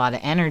I have a lot of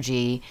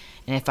energy.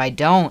 And if I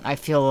don't, I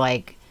feel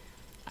like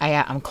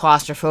I'm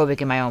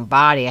claustrophobic in my own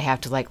body. I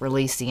have to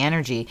release the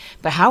energy.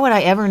 But how would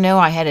I ever know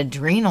I had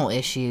adrenal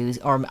issues?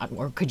 Or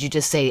could you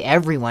just say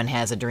everyone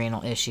has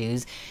adrenal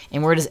issues?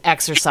 And where does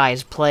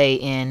exercise play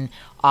in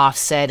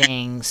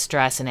offsetting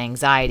stress and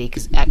anxiety?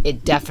 Because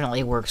it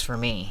definitely works for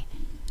me.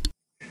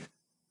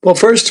 Well,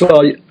 first of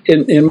all,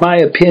 in my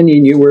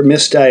opinion, you were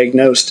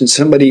misdiagnosed and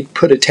somebody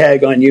put a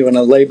tag on you and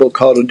a label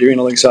called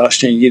adrenal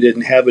exhaustion. You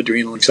didn't have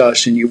adrenal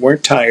exhaustion. You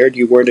weren't tired.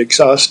 You weren't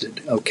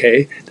exhausted.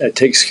 Okay, that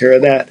takes care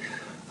of that.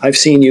 I've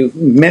seen you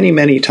many,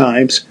 many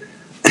times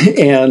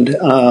and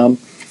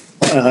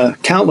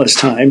countless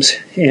times.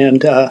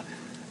 And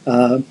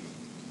I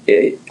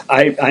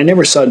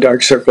never saw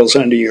dark circles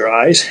under your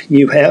eyes.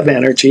 You have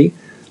energy.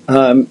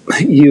 I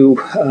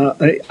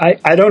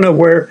don't know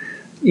where...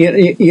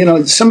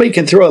 somebody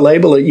can throw a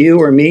label at you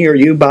or me or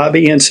you,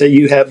 Bobby, and say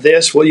you have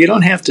this. Well, you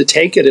don't have to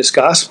take it as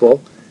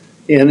gospel.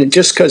 And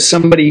just because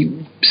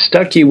somebody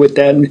stuck you with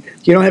that,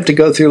 you don't have to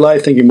go through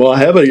life thinking, well, I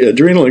have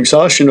adrenal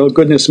exhaustion. Oh,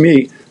 goodness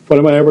me. What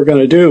am I ever going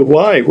to do?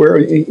 Why? Where?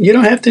 You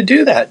don't have to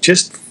do that.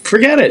 Just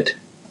forget it.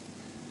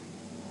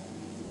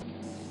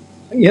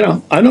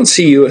 I don't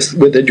see you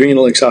with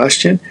adrenal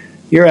exhaustion.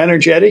 You're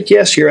energetic.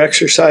 Yes, your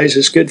exercise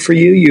is good for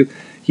you.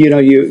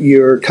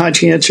 You're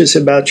conscientious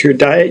about your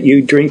diet.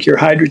 You drink your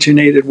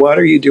hydrogenated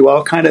water. You do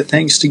all kind of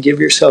things to give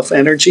yourself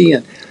energy,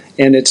 and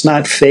it's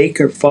not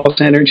fake or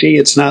false energy.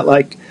 It's not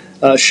like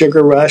a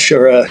sugar rush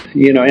or a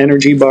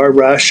energy bar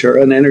rush or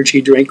an energy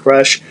drink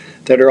rush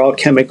that are all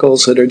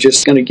chemicals that are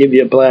just going to give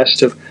you a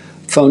blast of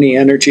phony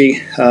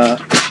energy,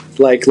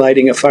 like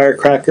lighting a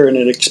firecracker and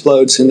it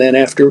explodes, and then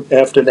after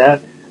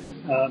that,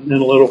 in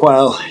a little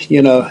while,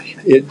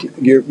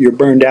 you're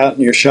burned out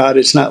and you're shot.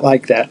 It's not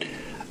like that.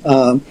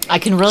 I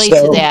can relate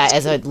to that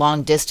as a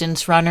long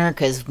distance runner,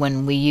 because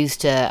when we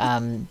used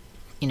to,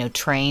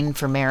 train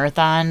for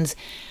marathons,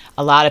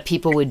 a lot of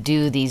people would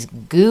do these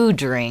goo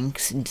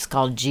drinks. It's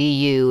called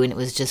GU, and it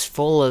was just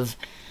full of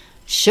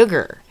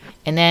sugar.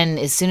 And then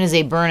as soon as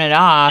they burn it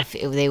off,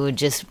 they would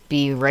just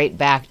be right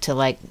back to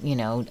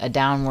a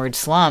downward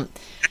slump.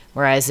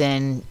 Whereas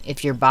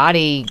if your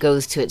body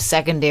goes to its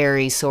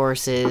secondary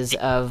sources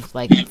of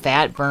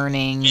fat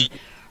burning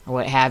or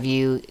what have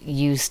you,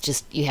 you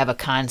have a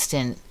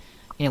constant,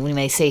 we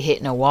may say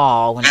hitting a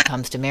wall when it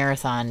comes to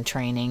marathon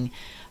training.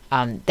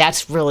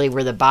 That's really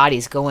where the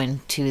body's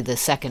going to the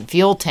second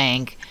fuel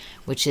tank,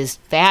 which is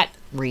fat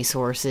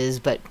resources,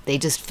 but they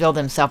just fill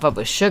themselves up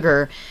with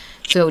sugar.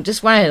 So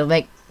just wanted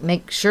to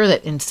make sure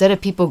that instead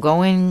of people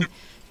going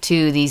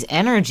to these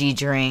energy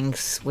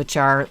drinks, which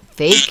are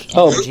fake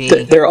energy,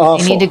 they're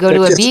awful. You need to go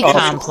to a B awful.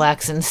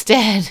 complex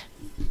instead.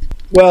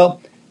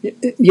 Well,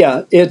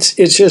 yeah, it's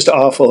just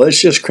awful. It's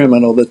just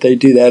criminal that they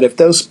do that.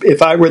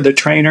 If I were the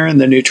trainer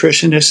and the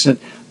nutritionist, and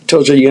I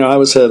told you, I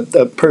was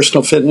a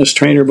personal fitness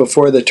trainer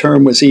before the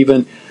term was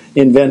even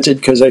invented,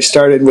 because I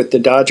started with the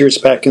Dodgers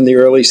back in the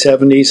early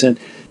 70s, and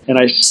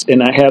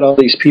I had all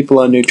these people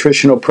on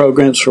nutritional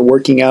programs for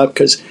working out,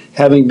 because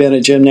having been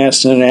a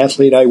gymnast and an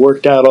athlete, I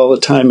worked out all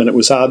the time, and it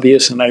was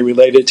obvious, and I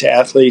related to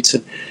athletes,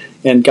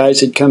 and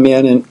guys had come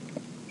in, and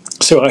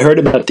so I heard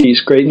about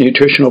these great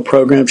nutritional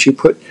programs. You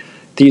put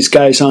these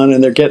guys on,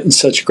 and they're getting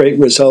such great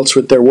results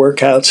with their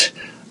workouts.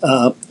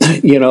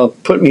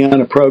 Put me on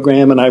a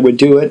program, and I would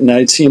do it, and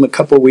I'd see them a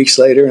couple of weeks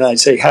later, and I'd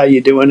say, "How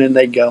you doing?" And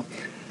they'd go,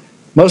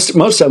 most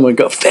of them would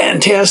go,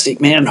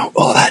 "Fantastic, man!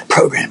 Oh, that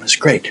program is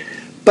great."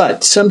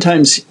 But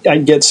sometimes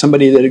I'd get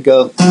somebody that would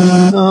go,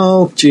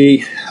 "Oh,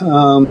 gee,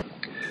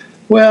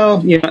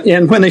 well,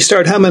 and when they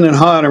start humming and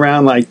hawing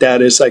around like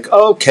that, it's like,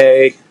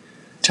 okay,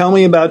 tell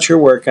me about your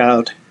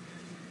workout.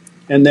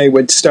 And they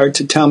would start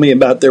to tell me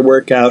about their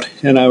workout,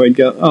 and I would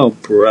go, oh,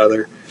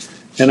 brother.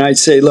 And I'd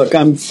say, look,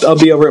 I'll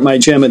be over at my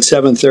gym at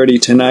 7:30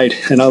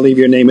 tonight, and I'll leave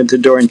your name at the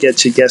door and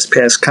get you guest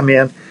pass. Come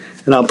in,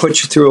 and I'll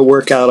put you through a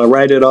workout. I'll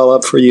write it all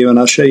up for you, and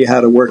I'll show you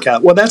how to work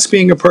out. Well, that's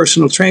being a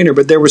personal trainer,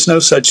 but there was no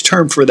such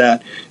term for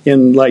that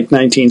in like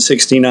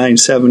 1969,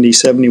 70,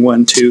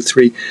 71, 2,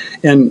 3.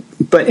 And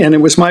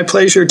it was my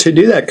pleasure to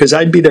do that because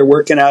I'd be there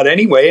working out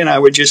anyway, and I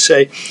would just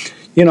say,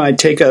 I'd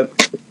take a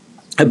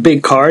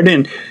big card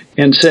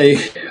and say,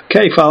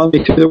 okay, follow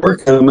me through the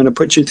workout. I'm going to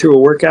put you through a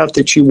workout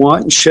that you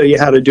want and show you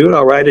how to do it.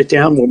 I'll write it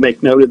down. We'll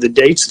make note of the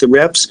dates, the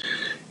reps,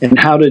 and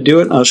how to do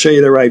it. And I'll show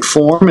you the right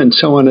form and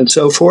so on and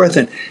so forth.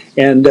 And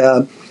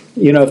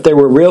if they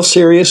were real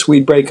serious,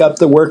 we'd break up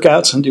the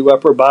workouts and do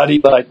upper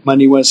body like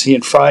Monday, Wednesday,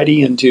 and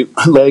Friday, and do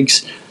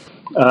legs,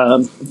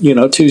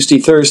 Tuesday,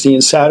 Thursday,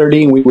 and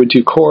Saturday. And we would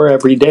do core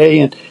every day.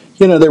 And,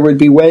 there would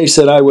be ways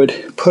that I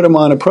would put them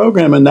on a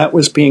program, and that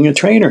was being a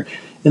trainer.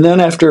 And then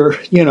after,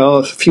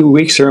 a few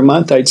weeks or a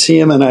month, I'd see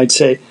him and I'd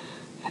say,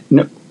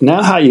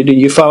 now how you do?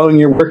 You following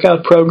your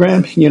workout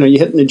program? You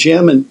hitting the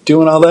gym and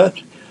doing all that?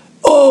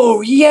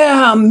 Oh,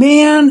 yeah,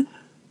 man.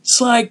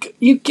 It's like,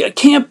 you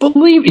can't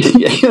believe it,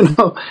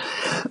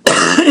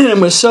 And it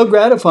was so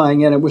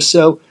gratifying, and it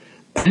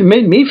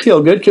made me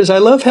feel good because I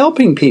love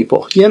helping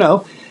people,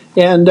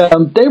 And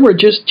they were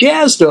just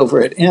jazzed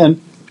over it.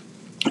 And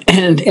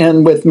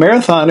with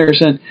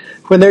marathoners, and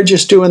when they're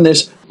just doing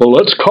this, well,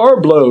 let's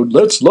carb load.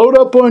 Let's load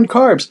up on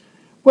carbs.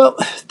 Well,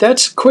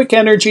 that's quick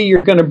energy.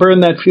 You're going to burn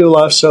that fuel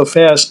off so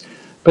fast.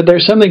 But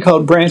there's something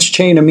called branched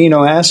chain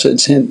amino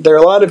acids, and there are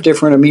a lot of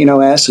different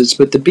amino acids.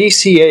 But the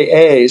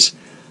BCAAs,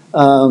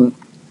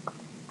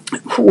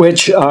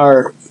 which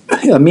are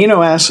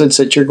amino acids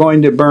that you're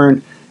going to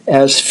burn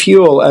as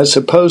fuel, as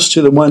opposed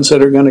to the ones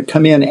that are going to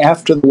come in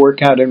after the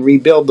workout and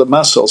rebuild the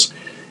muscles.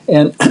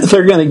 And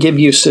they're going to give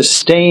you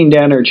sustained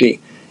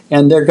energy,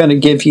 and they're going to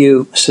give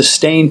you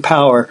sustained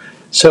power.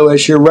 So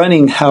as you're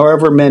running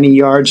however many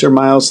yards or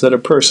miles that a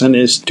person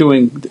is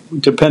doing,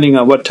 depending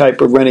on what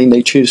type of running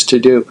they choose to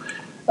do,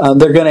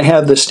 they're going to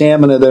have the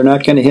stamina. They're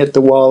not going to hit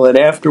the wall, and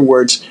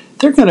afterwards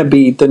they're going to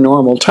be the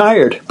normal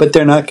tired, but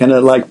they're not going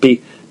to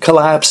be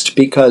collapsed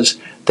because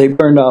they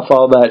burned off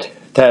all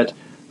that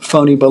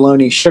phony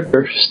baloney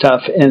sugar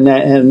stuff, and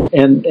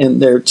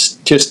they're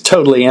just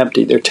totally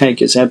empty. Their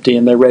tank is empty,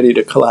 and they're ready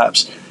to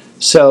collapse.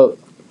 So,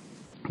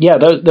 yeah,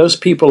 those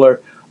people are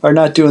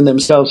not doing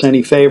themselves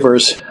any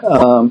favors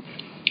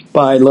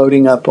by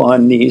loading up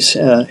on these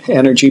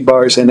energy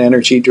bars and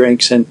energy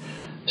drinks and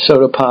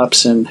soda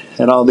pops and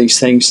all these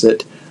things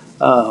that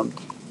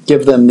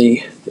give them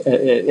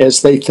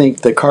as they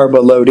think, the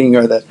carbo loading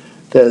or the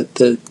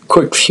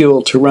quick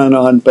fuel to run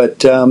on, but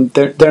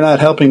they're not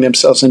helping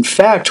themselves. In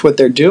fact, what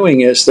they're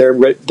doing is they're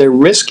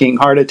risking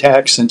heart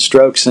attacks and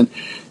strokes and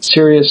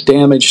serious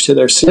damage to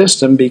their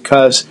system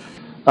because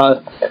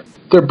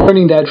they're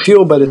burning that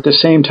fuel, but at the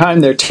same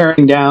time they're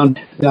tearing down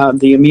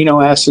the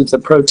amino acids, the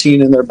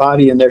protein in their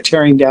body, and they're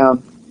tearing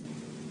down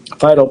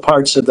vital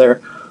parts of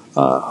their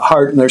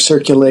heart and their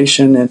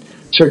circulation and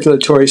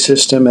circulatory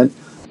system and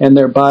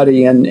their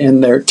body,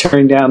 and they're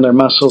tearing down their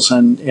muscles.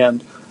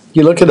 And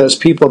you look at those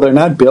people, they're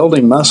not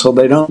building muscle.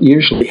 They don't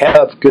usually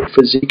have good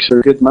physiques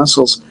or good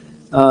muscles.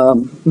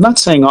 I'm not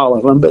saying all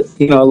of them, but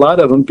a lot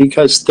of them,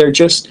 because they're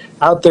just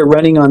out there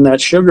running on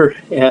that sugar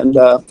and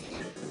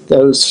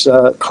those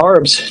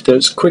carbs,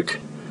 those quick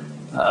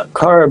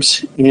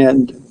carbs,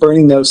 and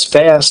burning those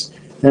fast.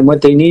 And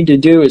what they need to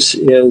do is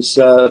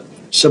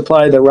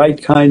supply the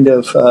right kind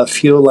of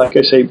fuel, like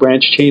I say,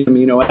 branched chain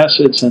amino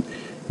acids, and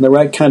the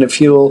right kind of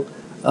fuel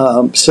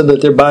so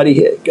that their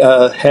body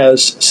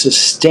has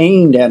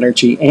sustained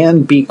energy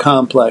and B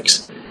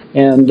complex.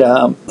 And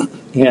I've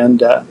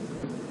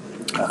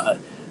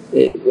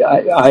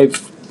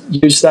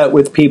used that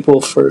with people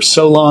for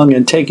so long,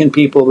 and taken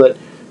people that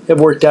have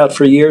worked out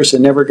for years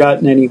and never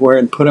gotten anywhere,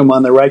 and put them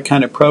on the right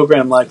kind of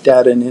program like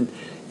that, and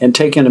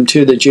taken them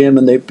to the gym,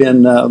 and they've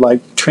been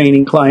like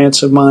training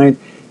clients of mine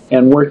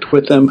and worked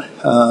with them.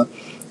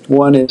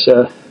 One is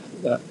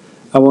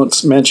I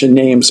won't mention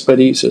names, but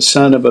he's a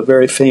son of a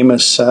very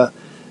famous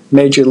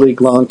major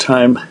league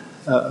long-time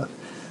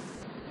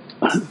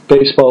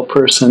baseball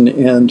person,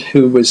 and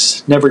who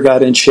never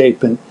got in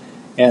shape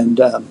and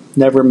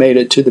never made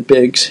it to the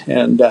bigs,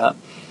 and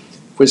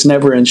was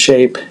never in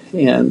shape.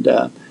 And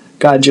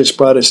God just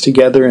brought us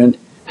together, and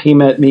he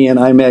met me and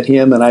I met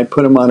him, and I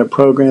put him on a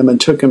program and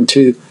took him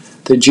to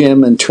the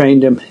gym and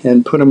trained him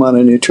and put him on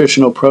a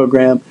nutritional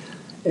program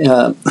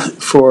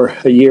for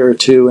a year or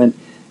two, and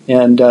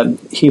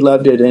he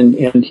loved it,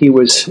 and he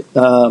was,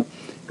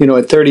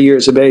 at 30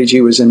 years of age, he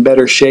was in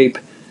better shape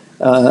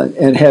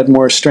and had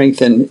more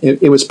strength, and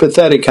it was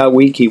pathetic how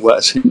weak he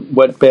was, and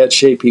what bad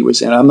shape he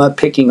was in. I'm not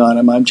picking on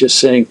him. I'm just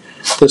saying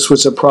this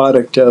was a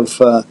product of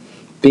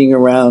being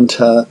around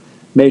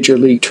major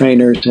league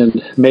trainers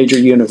and major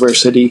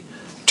university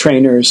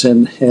trainers,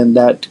 and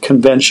that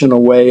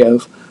conventional way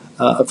of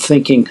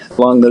thinking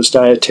along those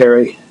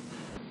dietary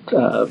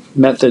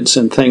methods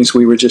and things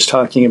we were just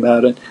talking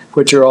about, it,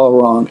 which are all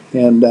wrong.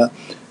 And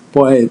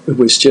boy, it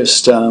was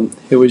just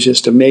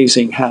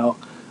amazing how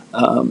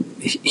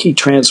he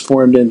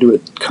transformed into a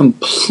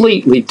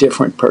completely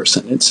different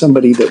person. It's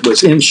somebody that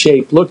was in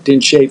shape, looked in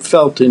shape,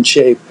 felt in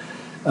shape.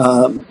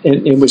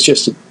 It was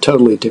just a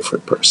totally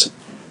different person.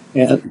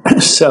 And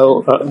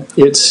so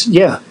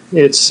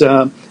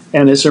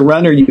and as a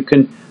runner, you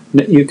can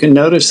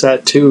notice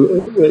that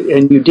too,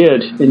 and you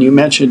did, and you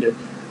mentioned it.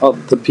 All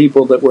the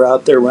people that were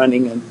out there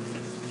running and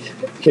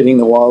hitting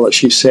the wall,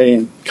 as you say,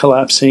 and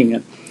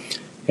collapsing,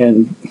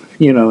 and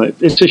you know,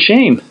 it's a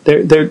shame.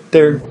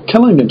 They're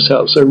killing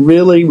themselves. They're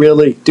really,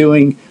 really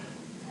doing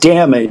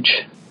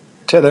damage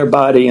to their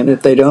body, and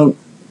if they don't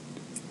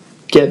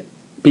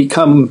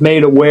become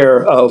made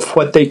aware of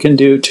what they can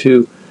do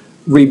to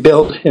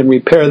rebuild and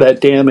repair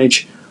that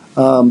damage,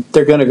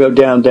 they're going to go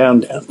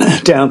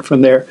down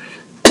from there.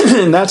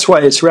 And that's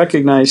why it's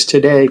recognized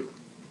today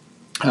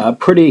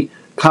pretty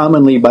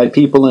commonly by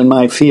people in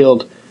my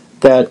field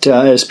that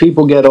as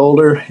people get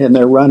older and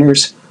they're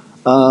runners,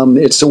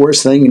 it's the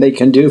worst thing they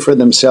can do for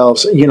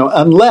themselves, you know,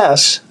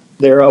 unless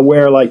they're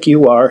aware like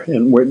you are,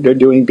 and they're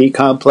doing B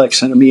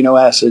complex and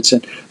amino acids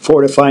and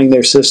fortifying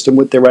their system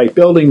with the right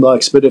building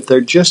blocks. But if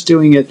they're just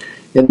doing it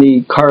in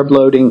the carb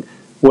loading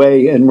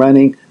way and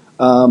running,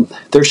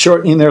 they're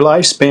shortening their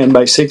lifespan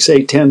by 6,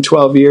 8, 10,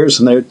 12 years,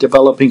 and they're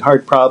developing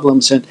heart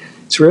problems, and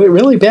it's really,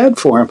 really bad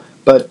for them.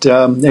 But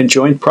and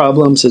joint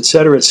problems, et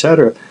cetera, et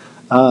cetera.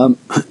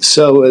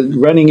 So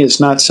running is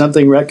not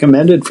something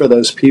recommended for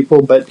those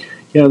people, but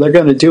you know, they're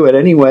going to do it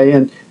anyway.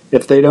 And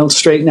if they don't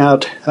straighten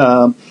out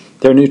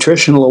their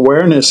nutritional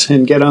awareness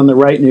and get on the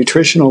right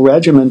nutritional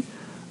regimen,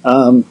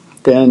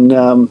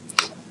 then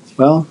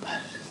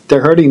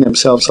they're hurting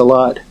themselves a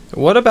lot.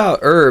 What about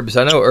herbs?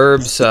 I know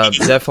herbs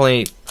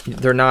definitely,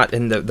 they're not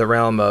in the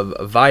realm of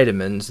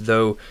vitamins,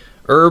 though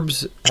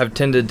herbs have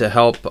tended to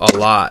help a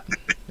lot,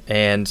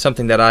 and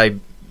something that I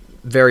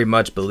very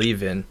much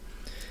believe in.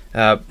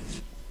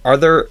 Are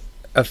there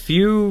a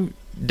few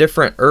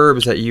different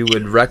herbs that you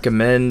would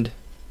recommend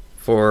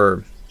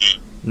for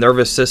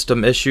nervous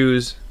system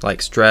issues like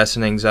stress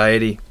and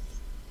anxiety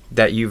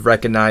that you've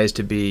recognized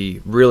to be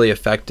really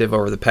effective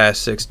over the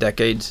past 6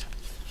 decades?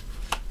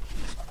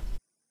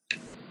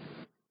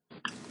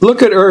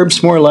 Look at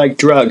herbs more like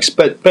drugs,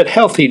 but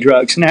healthy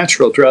drugs,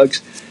 natural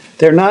drugs.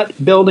 They're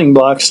not building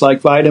blocks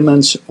like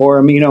vitamins or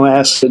amino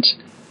acids,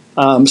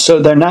 so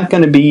they're not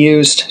going to be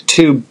used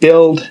to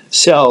build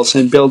cells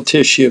and build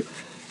tissue,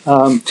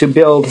 to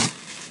build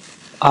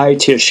eye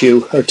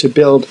tissue or to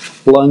build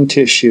lung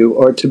tissue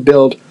or to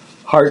build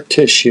heart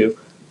tissue,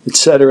 et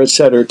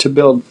cetera, to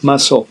build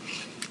muscle.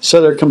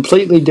 So they're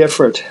completely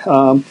different.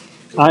 I'm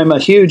a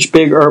huge,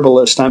 big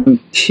herbalist. I'm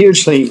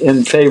hugely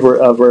in favor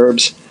of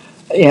herbs.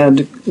 And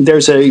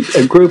there's a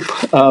group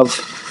of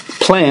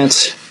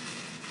plants,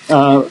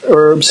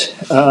 herbs,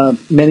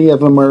 many of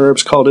them are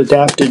herbs called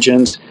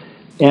adaptogens,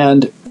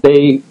 and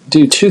they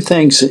do two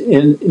things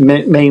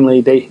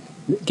mainly. They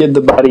give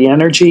the body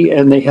energy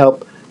and they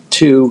help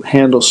to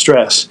handle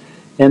stress.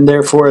 And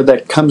therefore,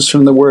 that comes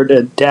from the word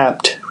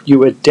adapt.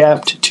 You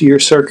adapt to your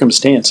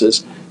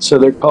circumstances. So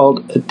they're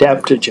called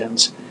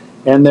adaptogens.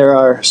 And there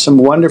are some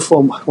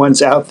wonderful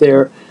ones out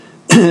there.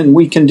 And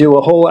we can do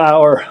a whole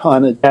hour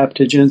on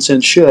adaptogens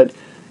and should,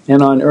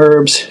 and on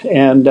herbs.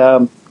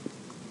 And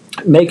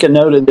make a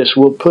note of this.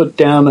 We'll put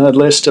down a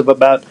list of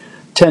about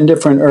 10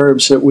 different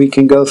herbs that we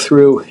can go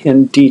through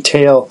in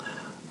detail,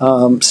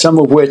 some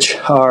of which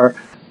are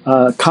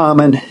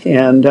common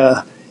and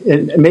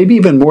maybe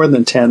even more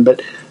than 10.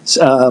 But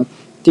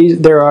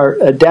there are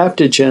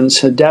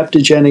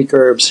adaptogenic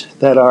herbs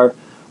that are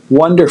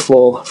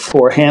wonderful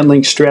for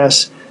handling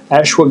stress.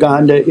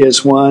 Ashwagandha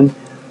is one.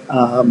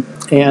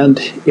 And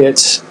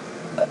it's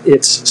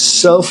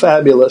so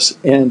fabulous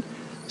and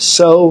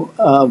so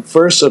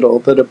versatile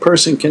that a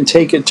person can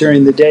take it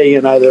during the day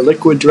in either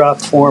liquid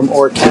drop form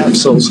or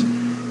capsules,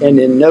 and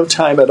in no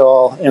time at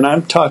all, and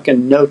I'm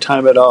talking no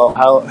time at all,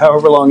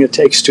 however long it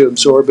takes to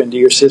absorb into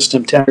your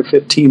system, 10 or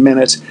 15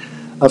 minutes,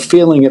 a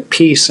feeling of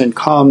peace and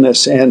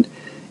calmness, and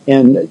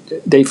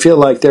they feel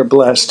like they're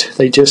blessed.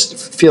 They just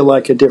feel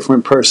like a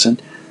different person.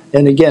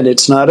 And again,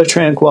 it's not a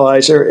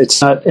tranquilizer.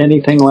 It's not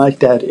anything like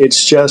that.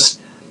 It's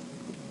just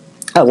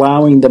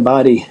allowing the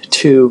body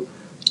to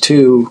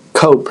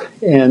cope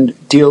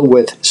and deal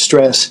with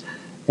stress.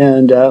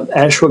 And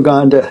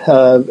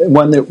ashwagandha,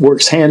 one that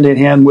works hand in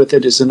hand with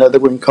it, is another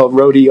one called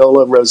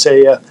rhodiola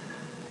rosea.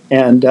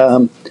 And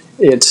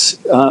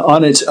it's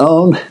on its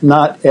own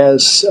not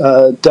as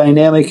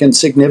dynamic and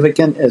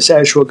significant as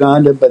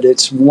ashwagandha, but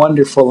it's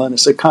wonderful, and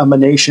it's a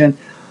combination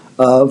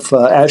of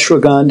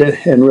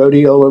ashwagandha and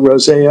rhodiola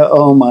rosea.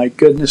 Oh my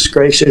goodness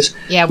gracious!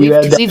 Yeah,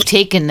 we've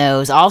taken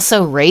those.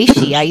 Also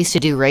reishi. I used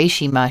to do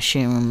reishi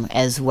mushroom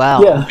as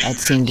well. Yeah, it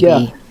seemed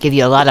to give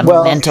you a lot of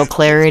mental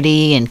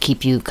clarity and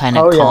keep you kind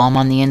of calm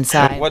on the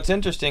inside. What's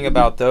interesting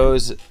about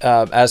those,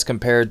 as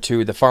compared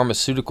to the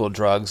pharmaceutical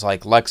drugs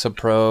like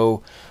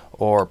Lexapro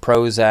or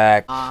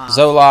Prozac,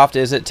 Zoloft,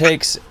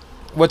 is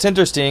what's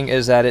interesting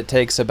is that it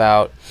takes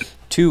about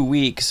 2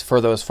 weeks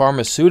for those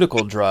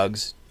pharmaceutical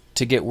drugs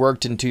to get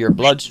worked into your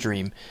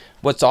bloodstream.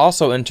 What's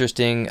also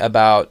interesting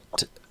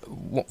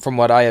from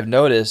what I have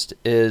noticed,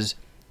 is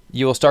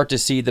you will start to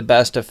see the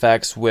best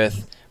effects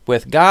with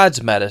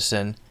God's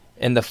medicine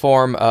in the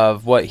form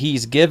of what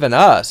He's given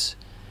us,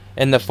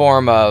 in the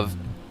form of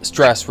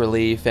stress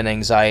relief and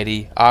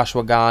anxiety,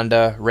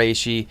 ashwagandha,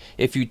 reishi.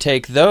 If you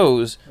take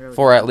those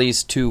for at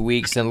least 2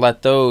 weeks and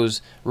let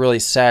those really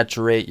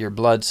saturate your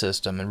blood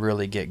system and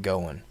really get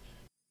going.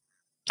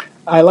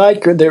 I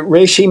like the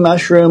reishi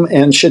mushroom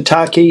and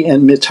shiitake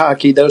and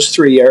maitake. Those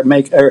three are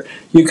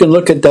you can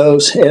look at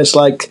those as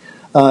like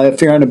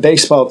if you're on a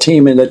baseball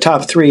team in the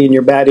top three in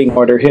your batting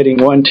order,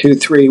 hitting 1, 2,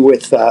 3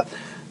 with a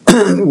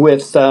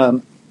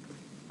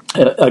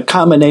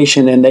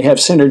combination, and they have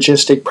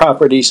synergistic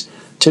properties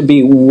to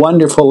be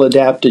wonderful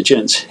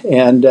adaptogens.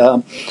 And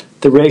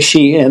the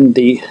reishi and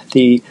the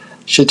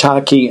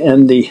shiitake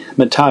and the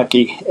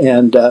maitake,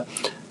 and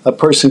a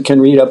person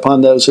can read up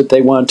on those if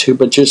they want to,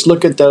 but just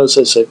look at those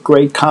as a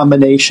great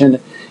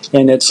combination.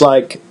 And it's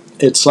like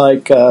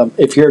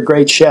if you're a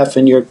great chef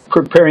and you're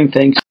preparing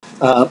things,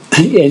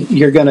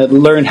 you're going to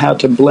learn how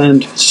to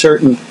blend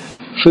certain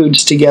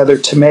foods together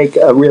to make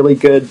a really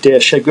good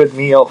dish, a good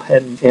meal,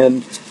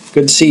 and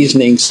good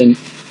seasonings and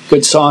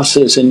good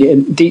sauces.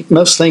 And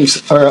most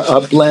things are a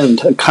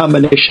blend, a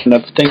combination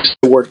of things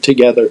that work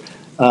together,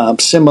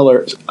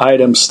 similar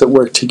items that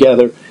work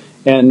together.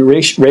 And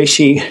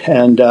reishi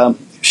and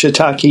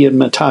shiitake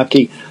and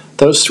maitake,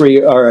 those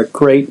three are a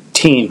great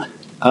team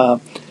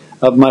of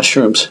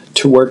mushrooms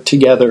to work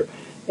together.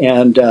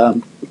 And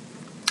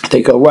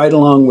they go right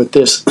along with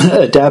this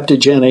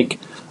adaptogenic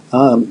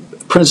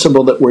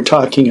principle that we're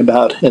talking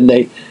about. And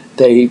they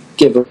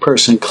give a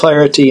person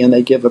clarity, and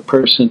they give a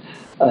person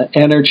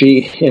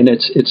energy, and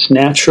it's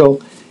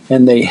natural,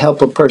 and they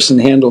help a person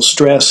handle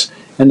stress,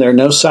 and there are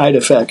no side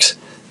effects.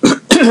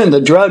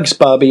 The drugs,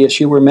 Bobby,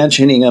 as you were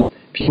mentioning them,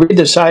 if you read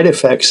the side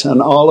effects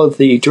on all of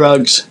the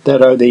drugs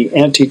that are the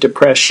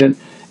antidepressant,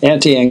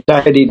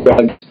 anti-anxiety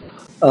drugs,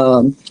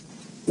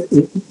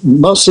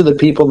 most of the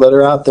people that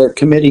are out there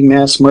committing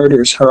mass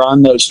murders are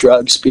on those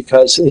drugs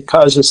because it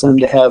causes them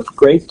to have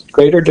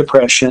greater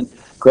depression,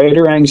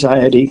 greater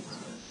anxiety.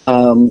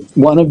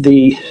 One of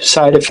the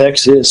side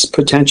effects is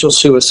potential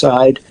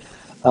suicide,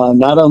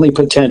 not only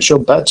potential,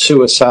 but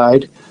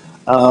suicide.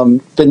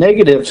 The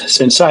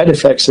negatives and side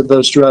effects of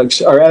those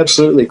drugs are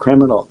absolutely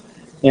criminal.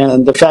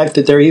 And the fact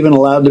that they're even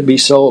allowed to be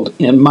sold,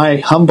 in my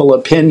humble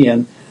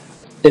opinion,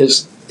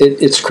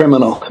 it's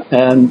criminal.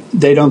 And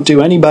they don't do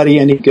anybody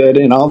any good,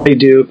 and all they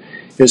do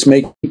is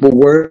make people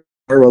more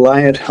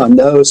reliant on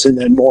those, and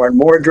then more and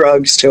more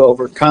drugs to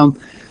overcome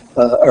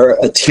or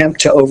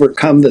attempt to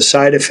overcome the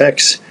side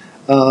effects.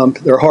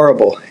 They're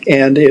horrible.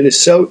 And it is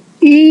so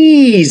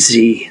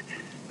easy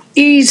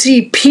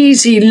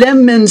peasy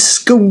lemon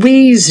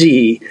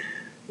squeezy.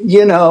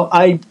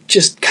 I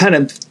just kind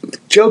of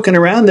joking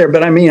around there,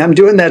 but I mean, I'm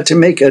doing that to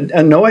make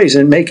a noise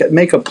and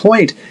make a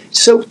point.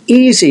 It's so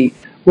easy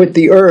with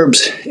the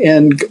herbs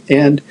and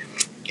the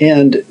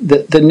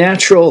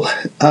natural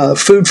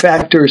food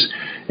factors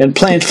and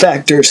plant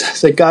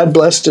factors that God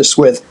blessed us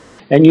with.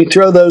 And you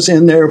throw those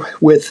in there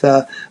with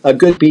a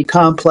good B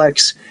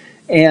complex,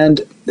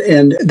 and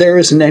there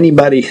isn't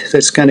anybody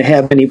that's going to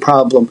have any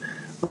problem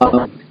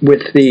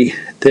with the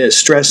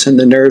stress and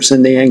the nerves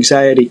and the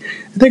anxiety.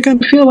 They're going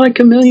to feel like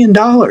 $1 million.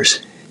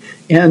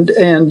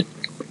 And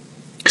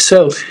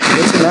so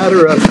it's a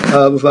matter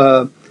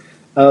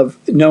of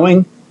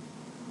knowing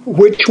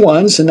which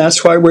ones, and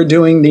that's why we're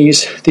doing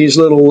these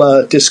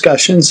little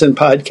discussions and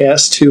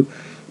podcasts to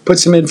put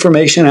some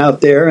information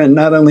out there, and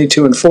not only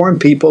to inform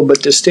people,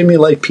 but to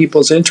stimulate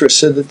people's interest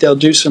so that they'll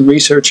do some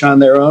research on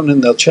their own,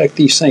 and they'll check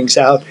these things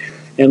out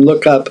and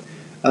look up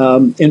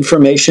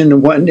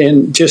information.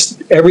 And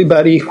just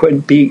everybody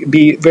would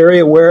be very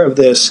aware of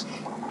this.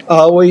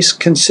 Always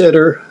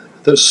consider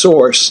the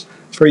source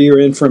for your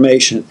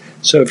information.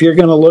 So if you're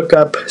going to look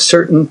up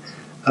certain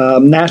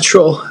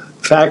natural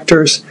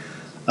factors,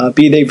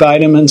 be they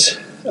vitamins,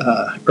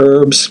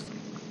 herbs,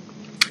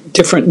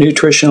 different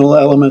nutritional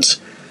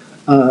elements,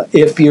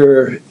 if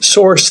your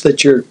source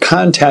that you're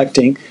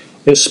contacting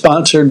is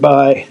sponsored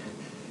by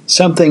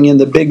something in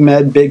the big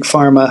med, big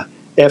pharma,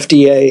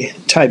 FDA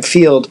type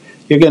field,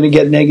 you're going to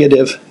get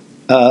negative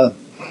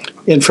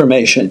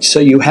information. So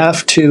you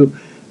have to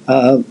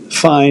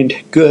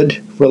find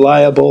good,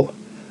 reliable,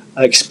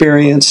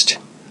 experienced,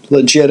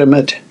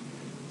 legitimate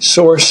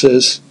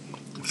sources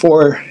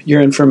for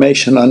your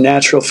information on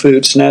natural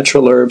foods,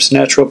 natural herbs,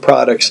 natural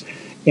products.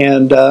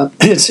 And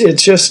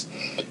it's just,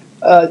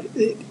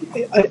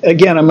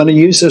 again, I'm going to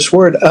use this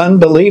word,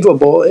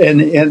 unbelievable.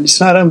 And it's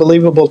not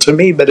unbelievable to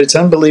me, but it's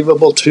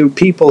unbelievable to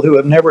people who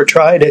have never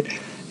tried it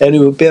and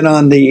who have been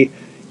on the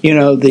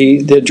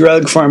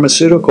drug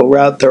pharmaceutical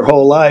route their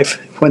whole life.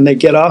 When they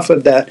get off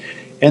of that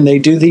and they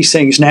do these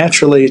things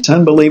naturally, it's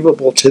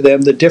unbelievable to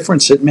them the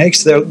difference it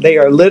makes. They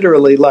are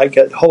literally like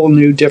a whole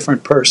new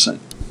different person.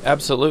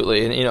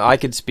 Absolutely. And I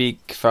could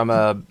speak from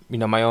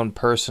my own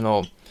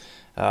personal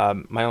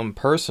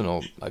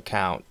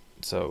account.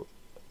 So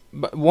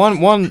But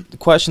one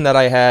question that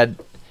I had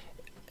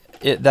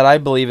that I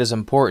believe is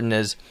important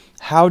is,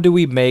 how do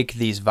we make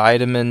these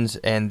vitamins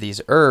and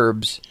these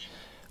herbs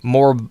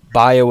more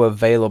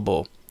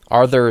bioavailable?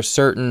 Are there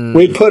certain...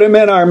 We put them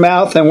in our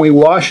mouth and we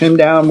wash them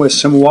down with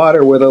some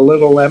water with a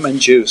little lemon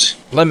juice.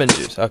 Lemon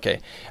juice, okay.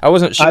 I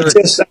wasn't sure.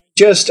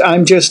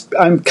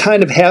 I'm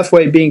kind of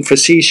halfway being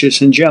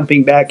facetious and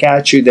jumping back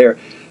at you there.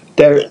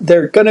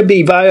 They're going to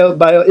be bio.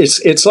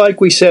 It's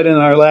like we said in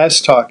our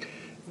last talk.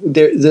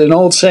 An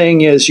old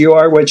saying is, "You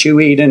are what you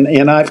eat,"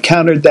 and I've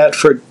countered that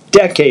for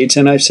decades.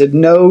 And I've said,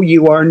 "No,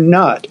 you are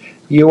not.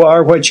 You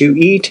are what you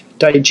eat,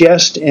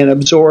 digest, and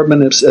absorb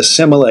and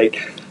assimilate."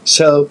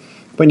 So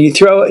when you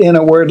throw in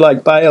a word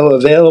like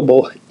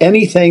bioavailable,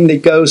 anything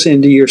that goes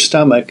into your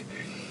stomach.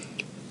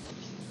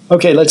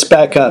 Okay, let's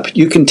back up.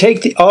 You can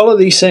take all of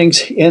these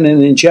things in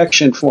an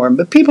injection form,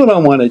 but people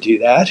don't want to do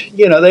that.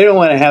 They don't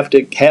want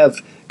to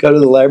go to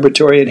the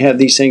laboratory and have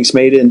these things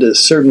made into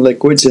certain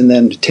liquids and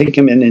then take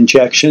them in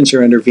injections or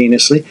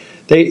intravenously.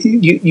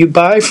 You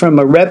buy from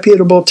a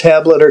reputable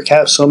tablet or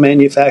capsule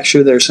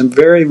manufacturer. There's some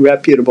very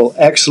reputable,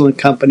 excellent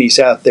companies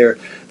out there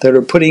that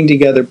are putting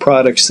together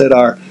products that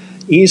are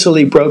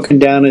easily broken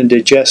down and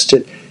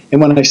digested. And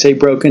when I say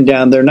broken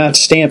down, they're not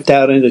stamped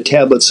out into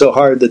tablets so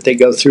hard that they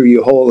go through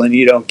you whole and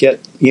you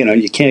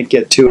can't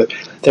get to it.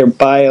 They're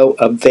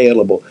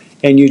bioavailable.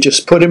 And you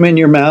just put them in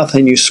your mouth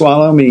and you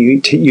swallow them,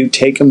 and you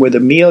take them with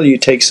a meal. You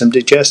take some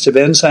digestive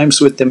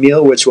enzymes with the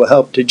meal, which will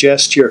help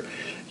digest your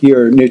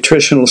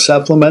nutritional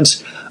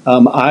supplements.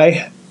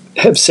 I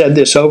have said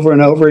this over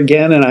and over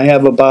again, and I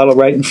have a bottle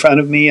right in front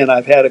of me, and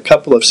I've had a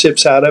couple of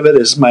sips out of it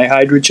as my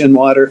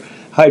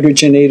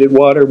hydrogenated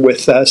water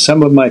with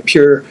some of my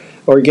pure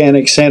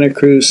organic Santa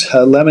Cruz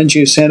lemon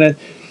juice in it.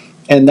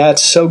 And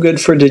that's so good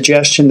for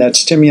digestion. That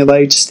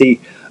stimulates the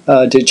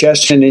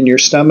digestion in your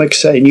stomach,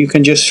 and you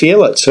can just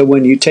feel it. So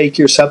when you take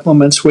your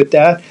supplements with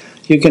that,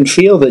 you can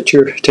feel that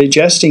you're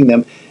digesting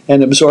them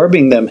and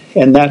absorbing them,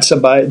 and that's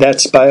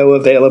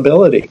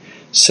bioavailability.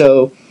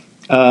 So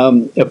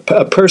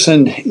a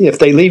person, if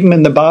they leave them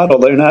in the bottle,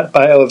 they're not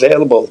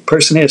bioavailable. The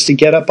person has to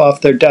get up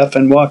off their duff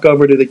and walk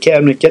over to the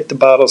cabinet, get the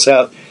bottles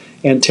out,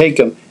 and take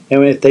them.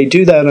 And if they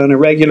do that on a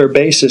regular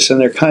basis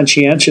and they're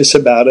conscientious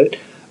about it,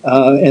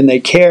 and they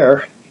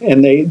care,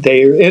 and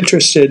they're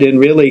interested in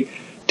really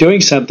doing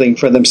something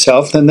for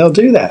themselves, then they'll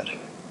do that.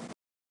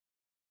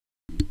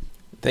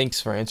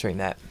 Thanks for answering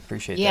that.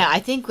 Appreciate that. Yeah, I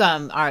think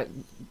our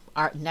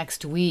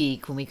next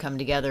week when we come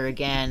together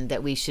again,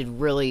 that we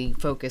should really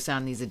focus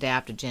on these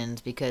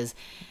adaptogens, because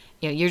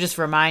you're just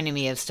reminding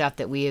me of stuff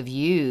that we have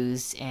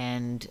used,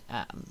 and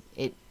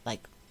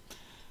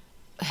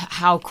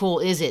how cool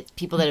is it,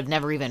 people that have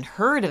never even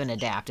heard of an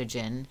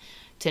adaptogen,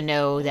 to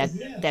know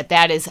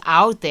that is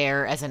out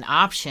there as an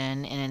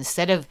option, and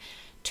instead of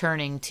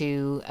turning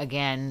to,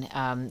 again,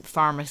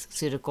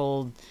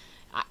 pharmaceutical.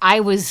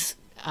 I was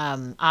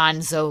on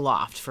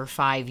Zoloft for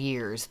 5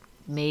 years,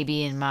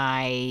 maybe in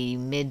my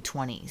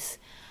mid-20s.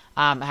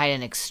 I had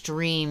an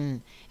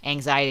extreme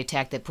anxiety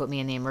attack that put me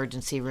in the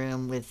emergency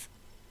room with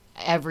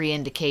every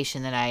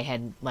indication that I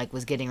had,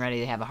 was getting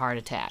ready to have a heart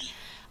attack.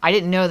 I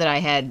didn't know that I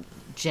had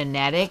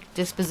genetic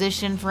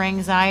disposition for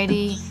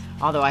anxiety,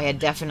 although I had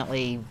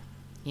definitely,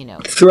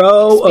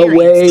 throw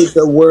away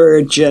the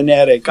word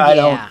genetic. Yeah. I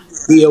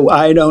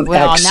don't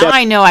well, accept. Now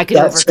I know I could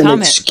overcome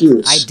an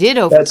excuse. it. I did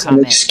overcome it. That's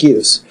an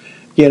excuse.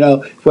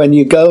 When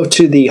you go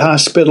to the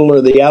hospital or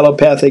the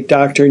allopathic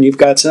doctor and you've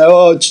got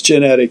it's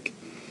genetic.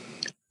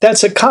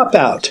 That's a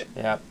cop-out.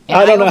 Yeah.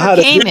 I don't know how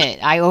to overcame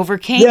it. I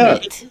overcame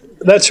it.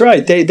 That's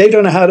right. They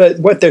don't know how to.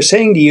 What they're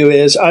saying to you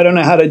is, I don't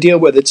know how to deal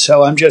with it,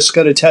 so I'm just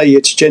going to tell you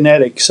it's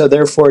genetic. So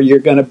therefore, you're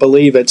going to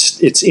believe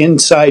it's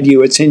inside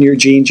you. It's in your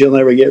genes. You'll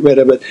never get rid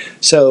of it.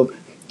 So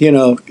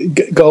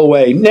go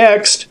away.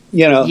 Next.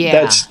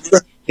 That's.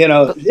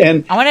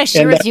 And I want to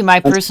share with you my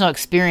personal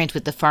experience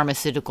with the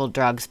pharmaceutical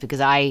drugs,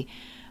 because I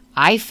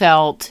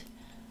felt,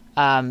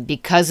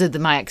 because of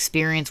my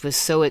experience was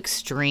so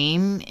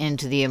extreme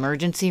into the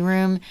emergency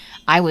room,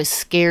 I was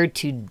scared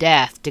to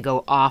death to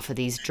go off of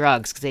these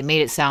drugs, because they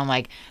made it sound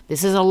like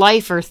this is a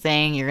lifer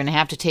thing. You're going to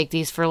have to take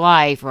these for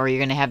life, or you're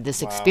going to have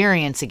this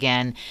experience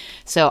again.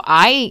 So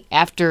I,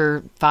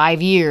 after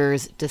 5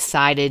 years,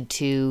 decided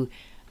to,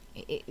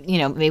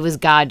 it was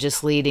God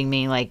just leading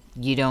me,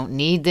 you don't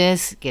need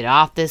this, get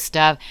off this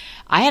stuff.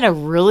 I had a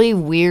really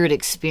weird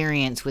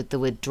experience with the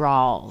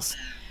withdrawals.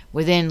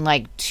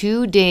 Within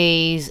 2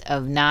 days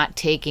of not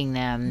taking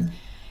them,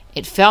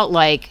 it felt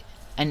like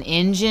an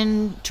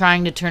engine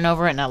trying to turn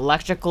over, an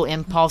electrical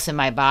impulse in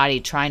my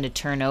body trying to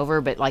turn over,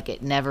 but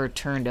it never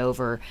turned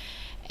over.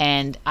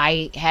 And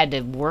I had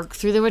to work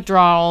through the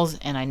withdrawals,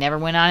 and I never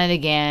went on it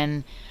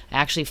again. I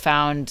actually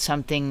found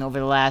something over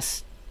the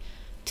last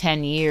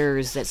 10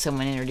 years that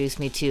someone introduced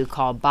me to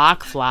called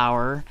Bach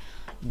flower,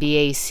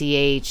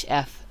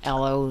 BACHFLO.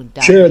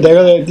 Sure,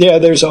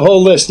 there's a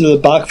whole list of the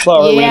Bach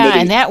flower remedies. Yeah,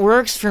 and that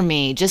works for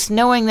me. Just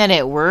knowing that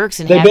it works,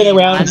 and they've been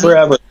around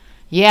forever.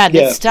 Yeah,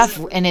 that stuff,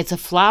 and it's a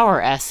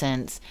flower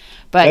essence.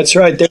 But that's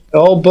right. a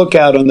whole book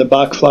out on the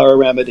Bach flower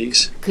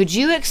remedies. Could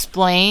you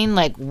explain,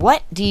 like,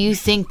 what do you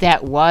think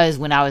that was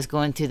when I was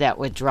going through that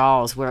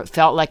withdrawals, where it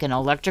felt like an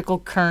electrical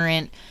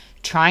current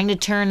trying to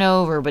turn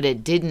over, but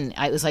it didn't?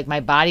 It was like my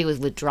body was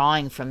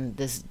withdrawing from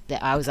this.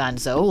 I was on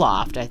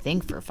Zoloft, I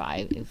think, for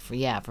 5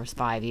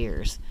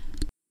 years.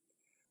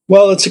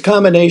 Well, it's a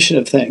combination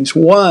of things.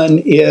 One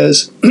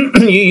is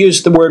you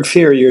used the word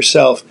fear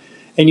yourself,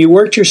 and you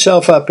worked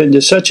yourself up into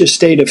such a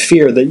state of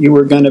fear that you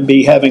were going to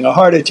be having a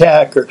heart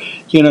attack, or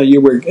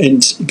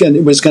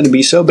it was going to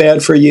be so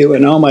bad for you.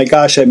 And oh my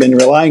gosh, I've been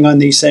relying on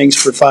these things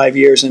for 5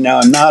 years, and now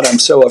I'm not. I'm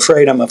so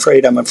afraid. I'm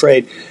afraid. I'm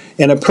afraid.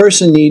 And a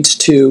person needs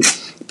to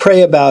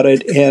pray about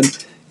it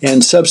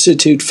and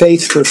substitute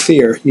faith for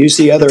fear. Use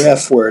the other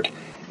F word,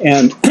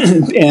 and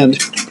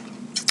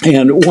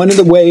one of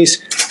the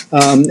ways.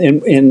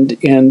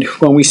 And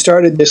when we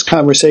started this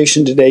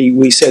conversation today,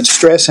 we said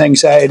stress,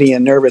 anxiety,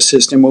 and nervous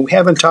system. Well, we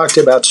haven't talked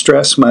about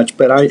stress much,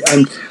 but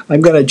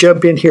I'm going to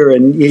jump in here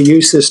and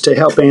use this to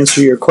help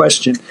answer your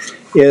question.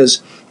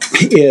 Is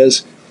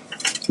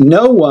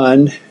no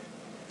one?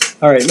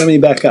 All right, let me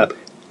back up.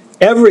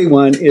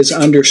 Everyone is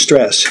under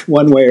stress,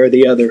 one way or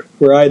the other.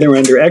 We're either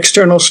under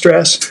external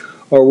stress,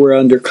 or we're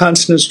under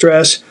constant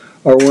stress,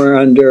 or we're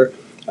under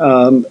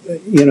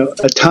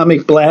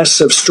atomic blasts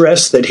of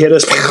stress that hit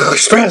us.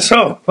 Stress,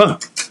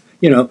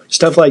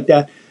 stuff like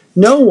that.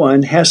 No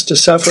one has to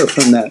suffer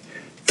from that.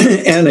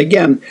 And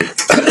again,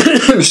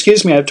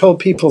 excuse me, I've told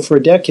people for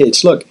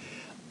decades, look,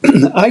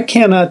 I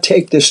cannot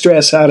take the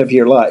stress out of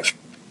your life,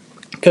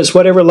 because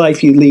whatever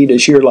life you lead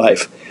is your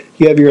life.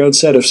 You have your own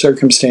set of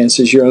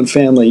circumstances, your own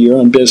family, your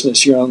own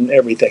business, your own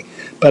everything.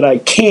 But I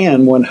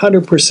can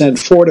 100%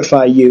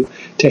 fortify you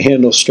to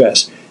handle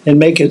stress and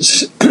make it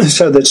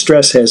so that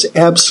stress has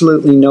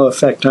absolutely no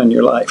effect on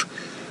your life.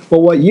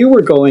 Well, what you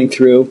were going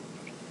through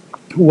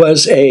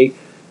was a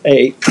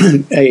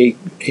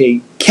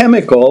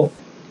chemical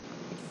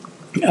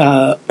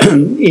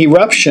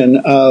eruption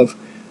of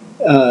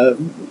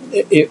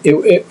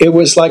it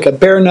was like a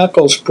bare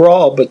knuckles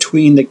brawl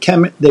between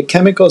the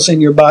chemicals in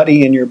your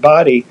body and your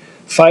body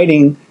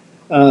fighting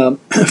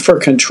for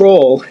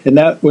control, and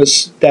that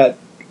was that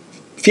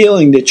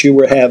feeling that you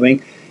were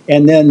having.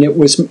 And then it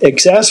was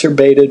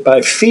exacerbated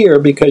by fear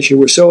because you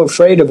were so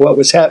afraid of what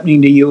was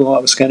happening to you and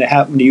what was going to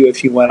happen to you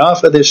if you went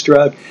off of this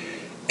drug.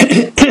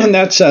 And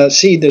that's a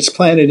seed that's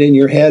planted in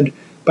your head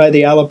by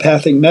the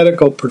allopathic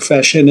medical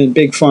profession and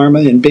big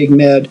pharma and big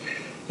med.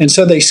 And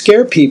so they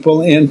scare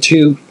people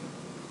into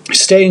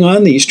staying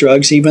on these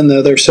drugs even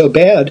though they're so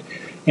bad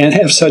and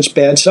have such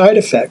bad side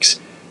effects.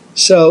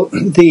 So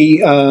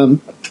the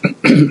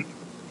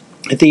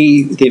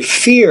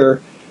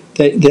fear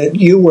that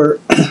you were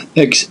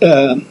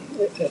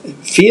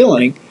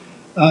feeling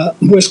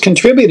was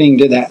contributing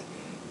to that.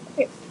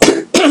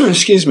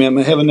 Excuse me, I'm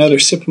going to have another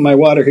sip of my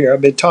water here.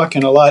 I've been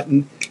talking a lot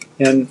and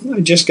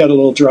I just got a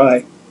little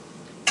dry.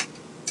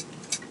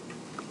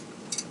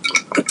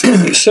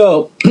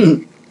 So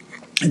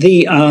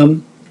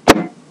the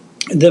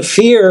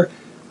fear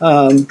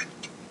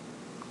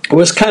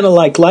was kind of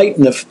like light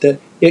in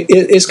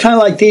it's kind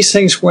of like these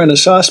things were in a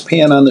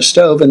saucepan on the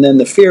stove, and then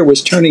the fear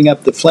was turning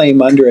up the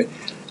flame under it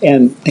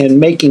and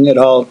making it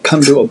all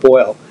come to a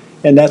boil.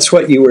 And that's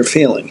what you were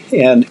feeling.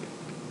 And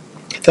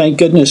thank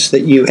God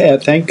that you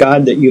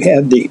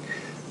had the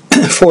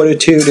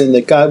fortitude, and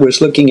that God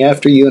was looking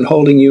after you and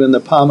holding you in the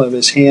palm of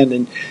his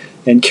hand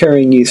and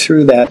carrying you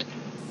through that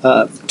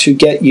to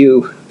get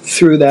you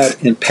through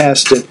that and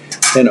past it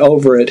and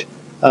over it,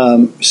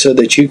 so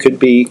that you could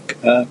be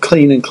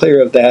clean and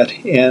clear of that.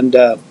 And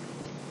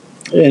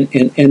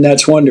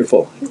that's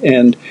wonderful.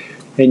 And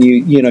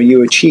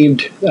you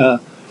achieved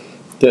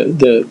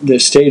the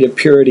state of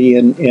purity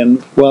and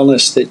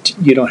wellness that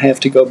you don't have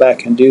to go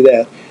back and do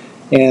that.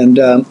 And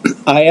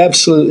I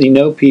absolutely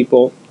know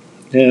people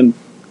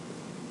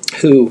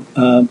who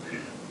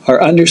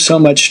are under so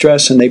much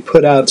stress, and they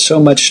put out so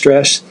much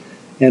stress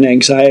and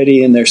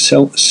anxiety, and they're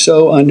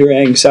so under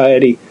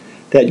anxiety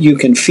that you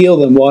can feel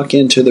them walk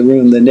into the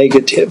room, the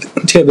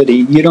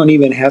negativity. You don't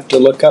even have to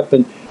look up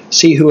and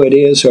see who it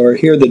is or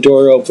hear the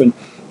door open,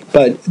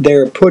 but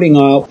they're putting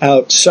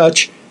out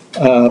such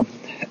a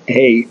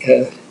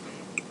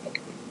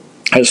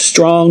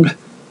strong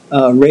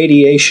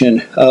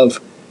radiation of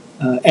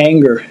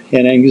anger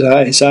and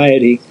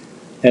anxiety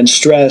and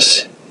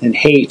stress and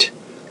hate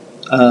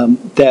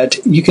that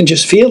you can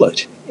just feel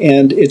it,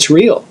 and it's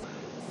real,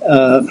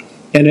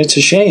 and it's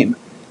a shame,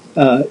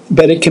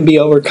 but it can be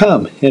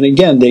overcome. And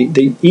again,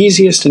 the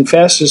easiest and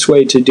fastest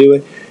way to do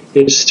it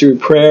is through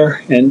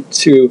prayer and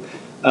through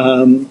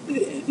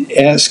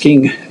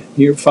asking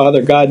your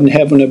Father God in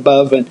heaven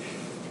above and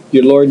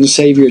your Lord and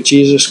Savior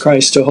Jesus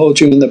Christ to hold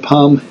you in the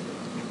palm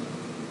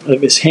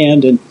of his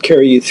hand and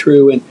carry you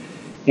through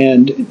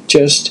and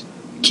just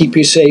keep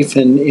you safe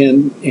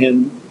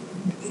and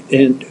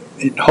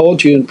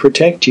hold you and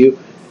protect you.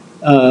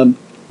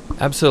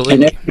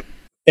 Absolutely.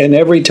 And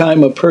every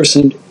time a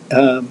person,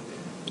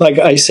 like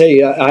I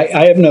say,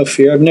 I have no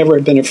fear. I've never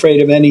been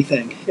afraid of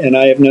anything, and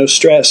I have no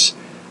stress.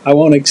 I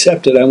won't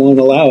accept it. I won't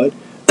allow it.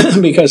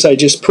 because I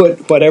just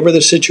put whatever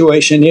the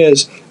situation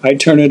is, I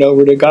turn it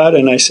over to God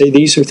and I say,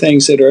 these are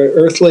things that are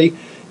earthly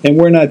and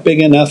we're not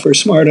big enough or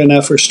smart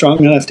enough or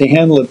strong enough to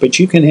handle it, but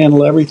you can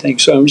handle everything.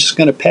 So I'm just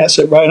going to pass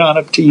it right on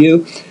up to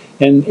you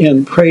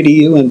and pray to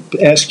you and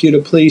ask you to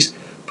please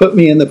put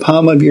me in the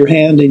palm of your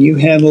hand and you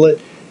handle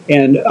it.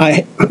 And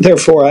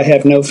therefore, I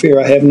have no fear,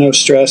 I have no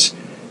stress,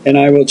 and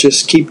I will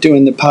just keep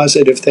doing the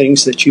positive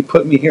things that you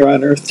put me here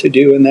on earth to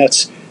do, and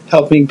that's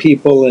helping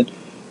people and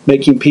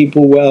making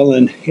people well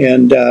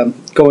and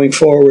going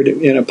forward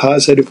in a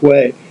positive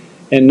way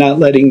and not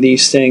letting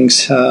these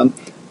things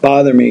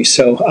bother me.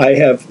 So I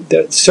have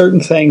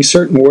certain things,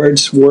 certain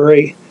words,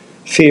 worry,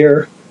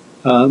 fear,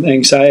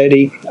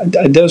 anxiety.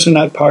 Those are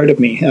not part of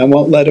me. I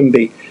won't let them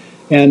be.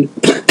 And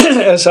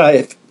as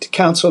I've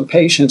counseled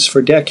patients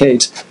for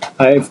decades,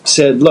 I've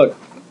said, look,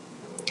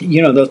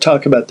 they'll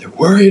talk about they're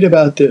worried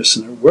about this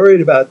and they're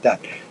worried about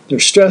that. They're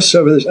stressed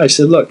over this. I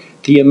said, look,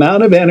 the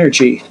amount of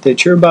energy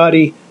that your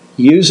body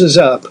uses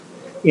up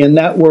in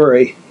that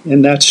worry,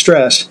 in that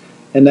stress,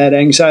 and that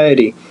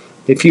anxiety,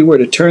 if you were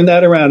to turn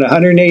that around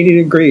 180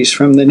 degrees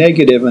from the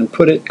negative and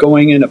put it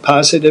going in a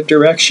positive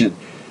direction,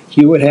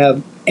 you would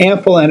have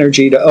ample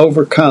energy to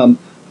overcome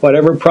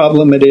whatever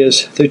problem it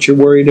is that you're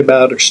worried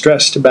about or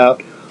stressed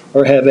about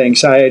or have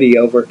anxiety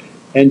over.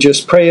 And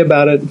just pray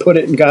about it and put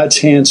it in God's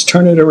hands,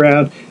 turn it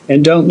around,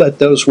 and don't let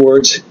those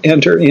words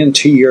enter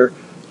into your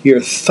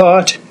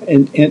thought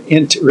and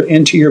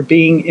into your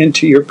being,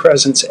 into your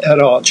presence at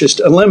all. Just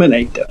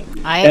eliminate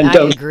them. I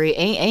agree.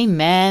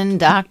 Amen,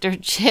 Dr.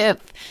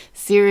 Chip.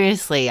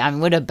 Seriously,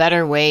 what a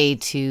better way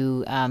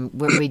to,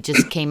 we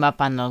just came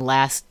up on the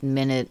last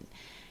minute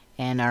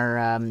and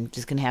are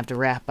just going to have to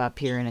wrap up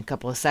here in a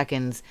couple of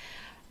seconds.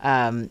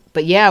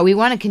 But yeah, we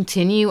want to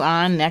continue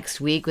on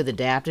next week with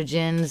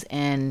adaptogens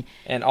and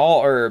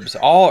all herbs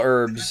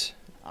that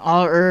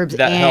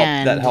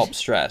help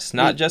stress,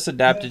 not just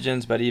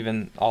adaptogens, but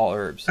even all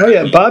herbs. Oh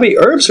yeah, Bobby,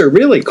 herbs are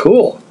really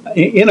cool.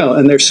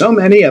 And there's so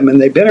many of them,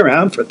 and they've been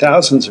around for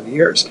thousands of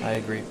years. I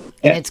agree.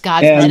 And it's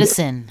God's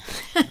medicine.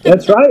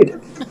 That's right.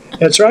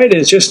 That's right.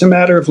 It's just a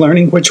matter of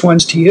learning which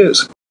ones to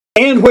use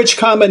and which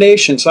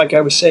combinations. Like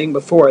I was saying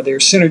before, they're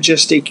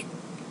synergistic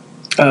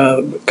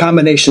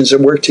combinations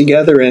that work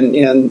together,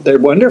 and they're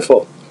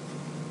wonderful.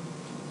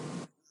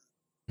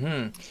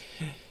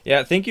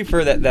 Yeah, thank you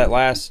for that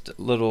last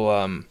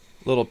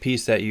little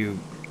piece that you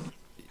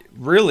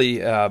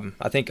really,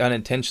 I think,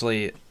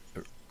 unintentionally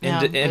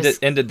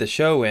ended the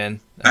show in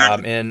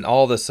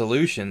all the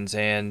solutions.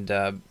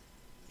 And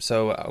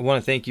so I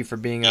want to thank you for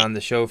being on the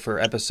show for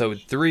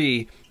episode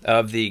 3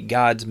 of the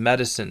God's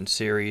Medicine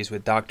series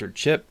with Dr.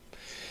 Chip.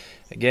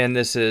 Again,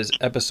 this is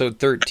episode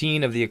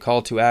 13 of the A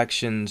Call to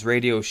Actions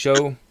radio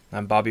show.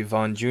 I'm Bobby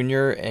Vaughn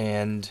Jr.,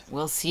 and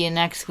we'll see you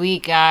next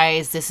week,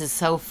 guys. This is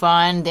so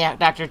fun.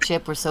 Dr.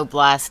 Chip, we're so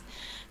blessed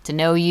to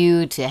know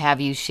you, to have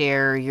you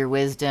share your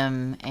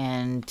wisdom,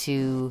 and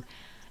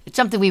it's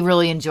something we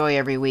really enjoy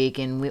every week,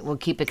 and we'll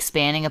keep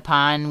expanding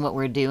upon what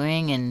we're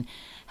doing and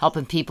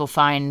helping people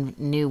find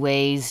new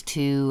ways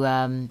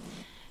to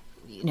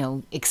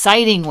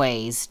exciting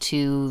ways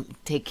to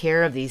take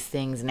care of these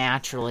things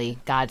naturally.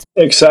 God's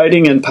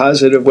exciting and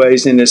positive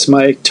ways, and it's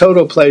my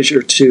total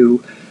pleasure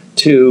to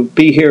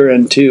be here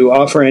and to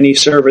offer any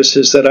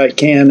services that I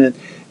can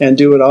and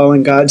do it all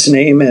in God's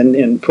name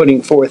and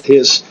putting forth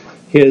His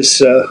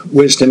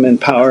wisdom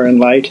and power and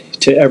light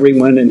to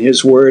everyone in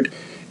His Word.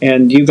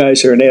 And you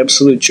guys are an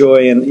absolute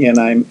joy, and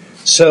I'm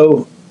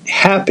so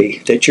happy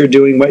that you're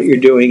doing what you're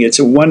doing. It's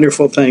a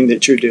wonderful thing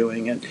that you're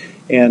doing,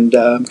 and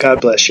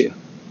God bless you.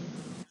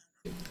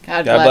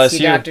 God bless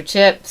you, Dr.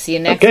 Chip. See you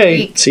next week.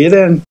 Okay, see you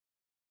then.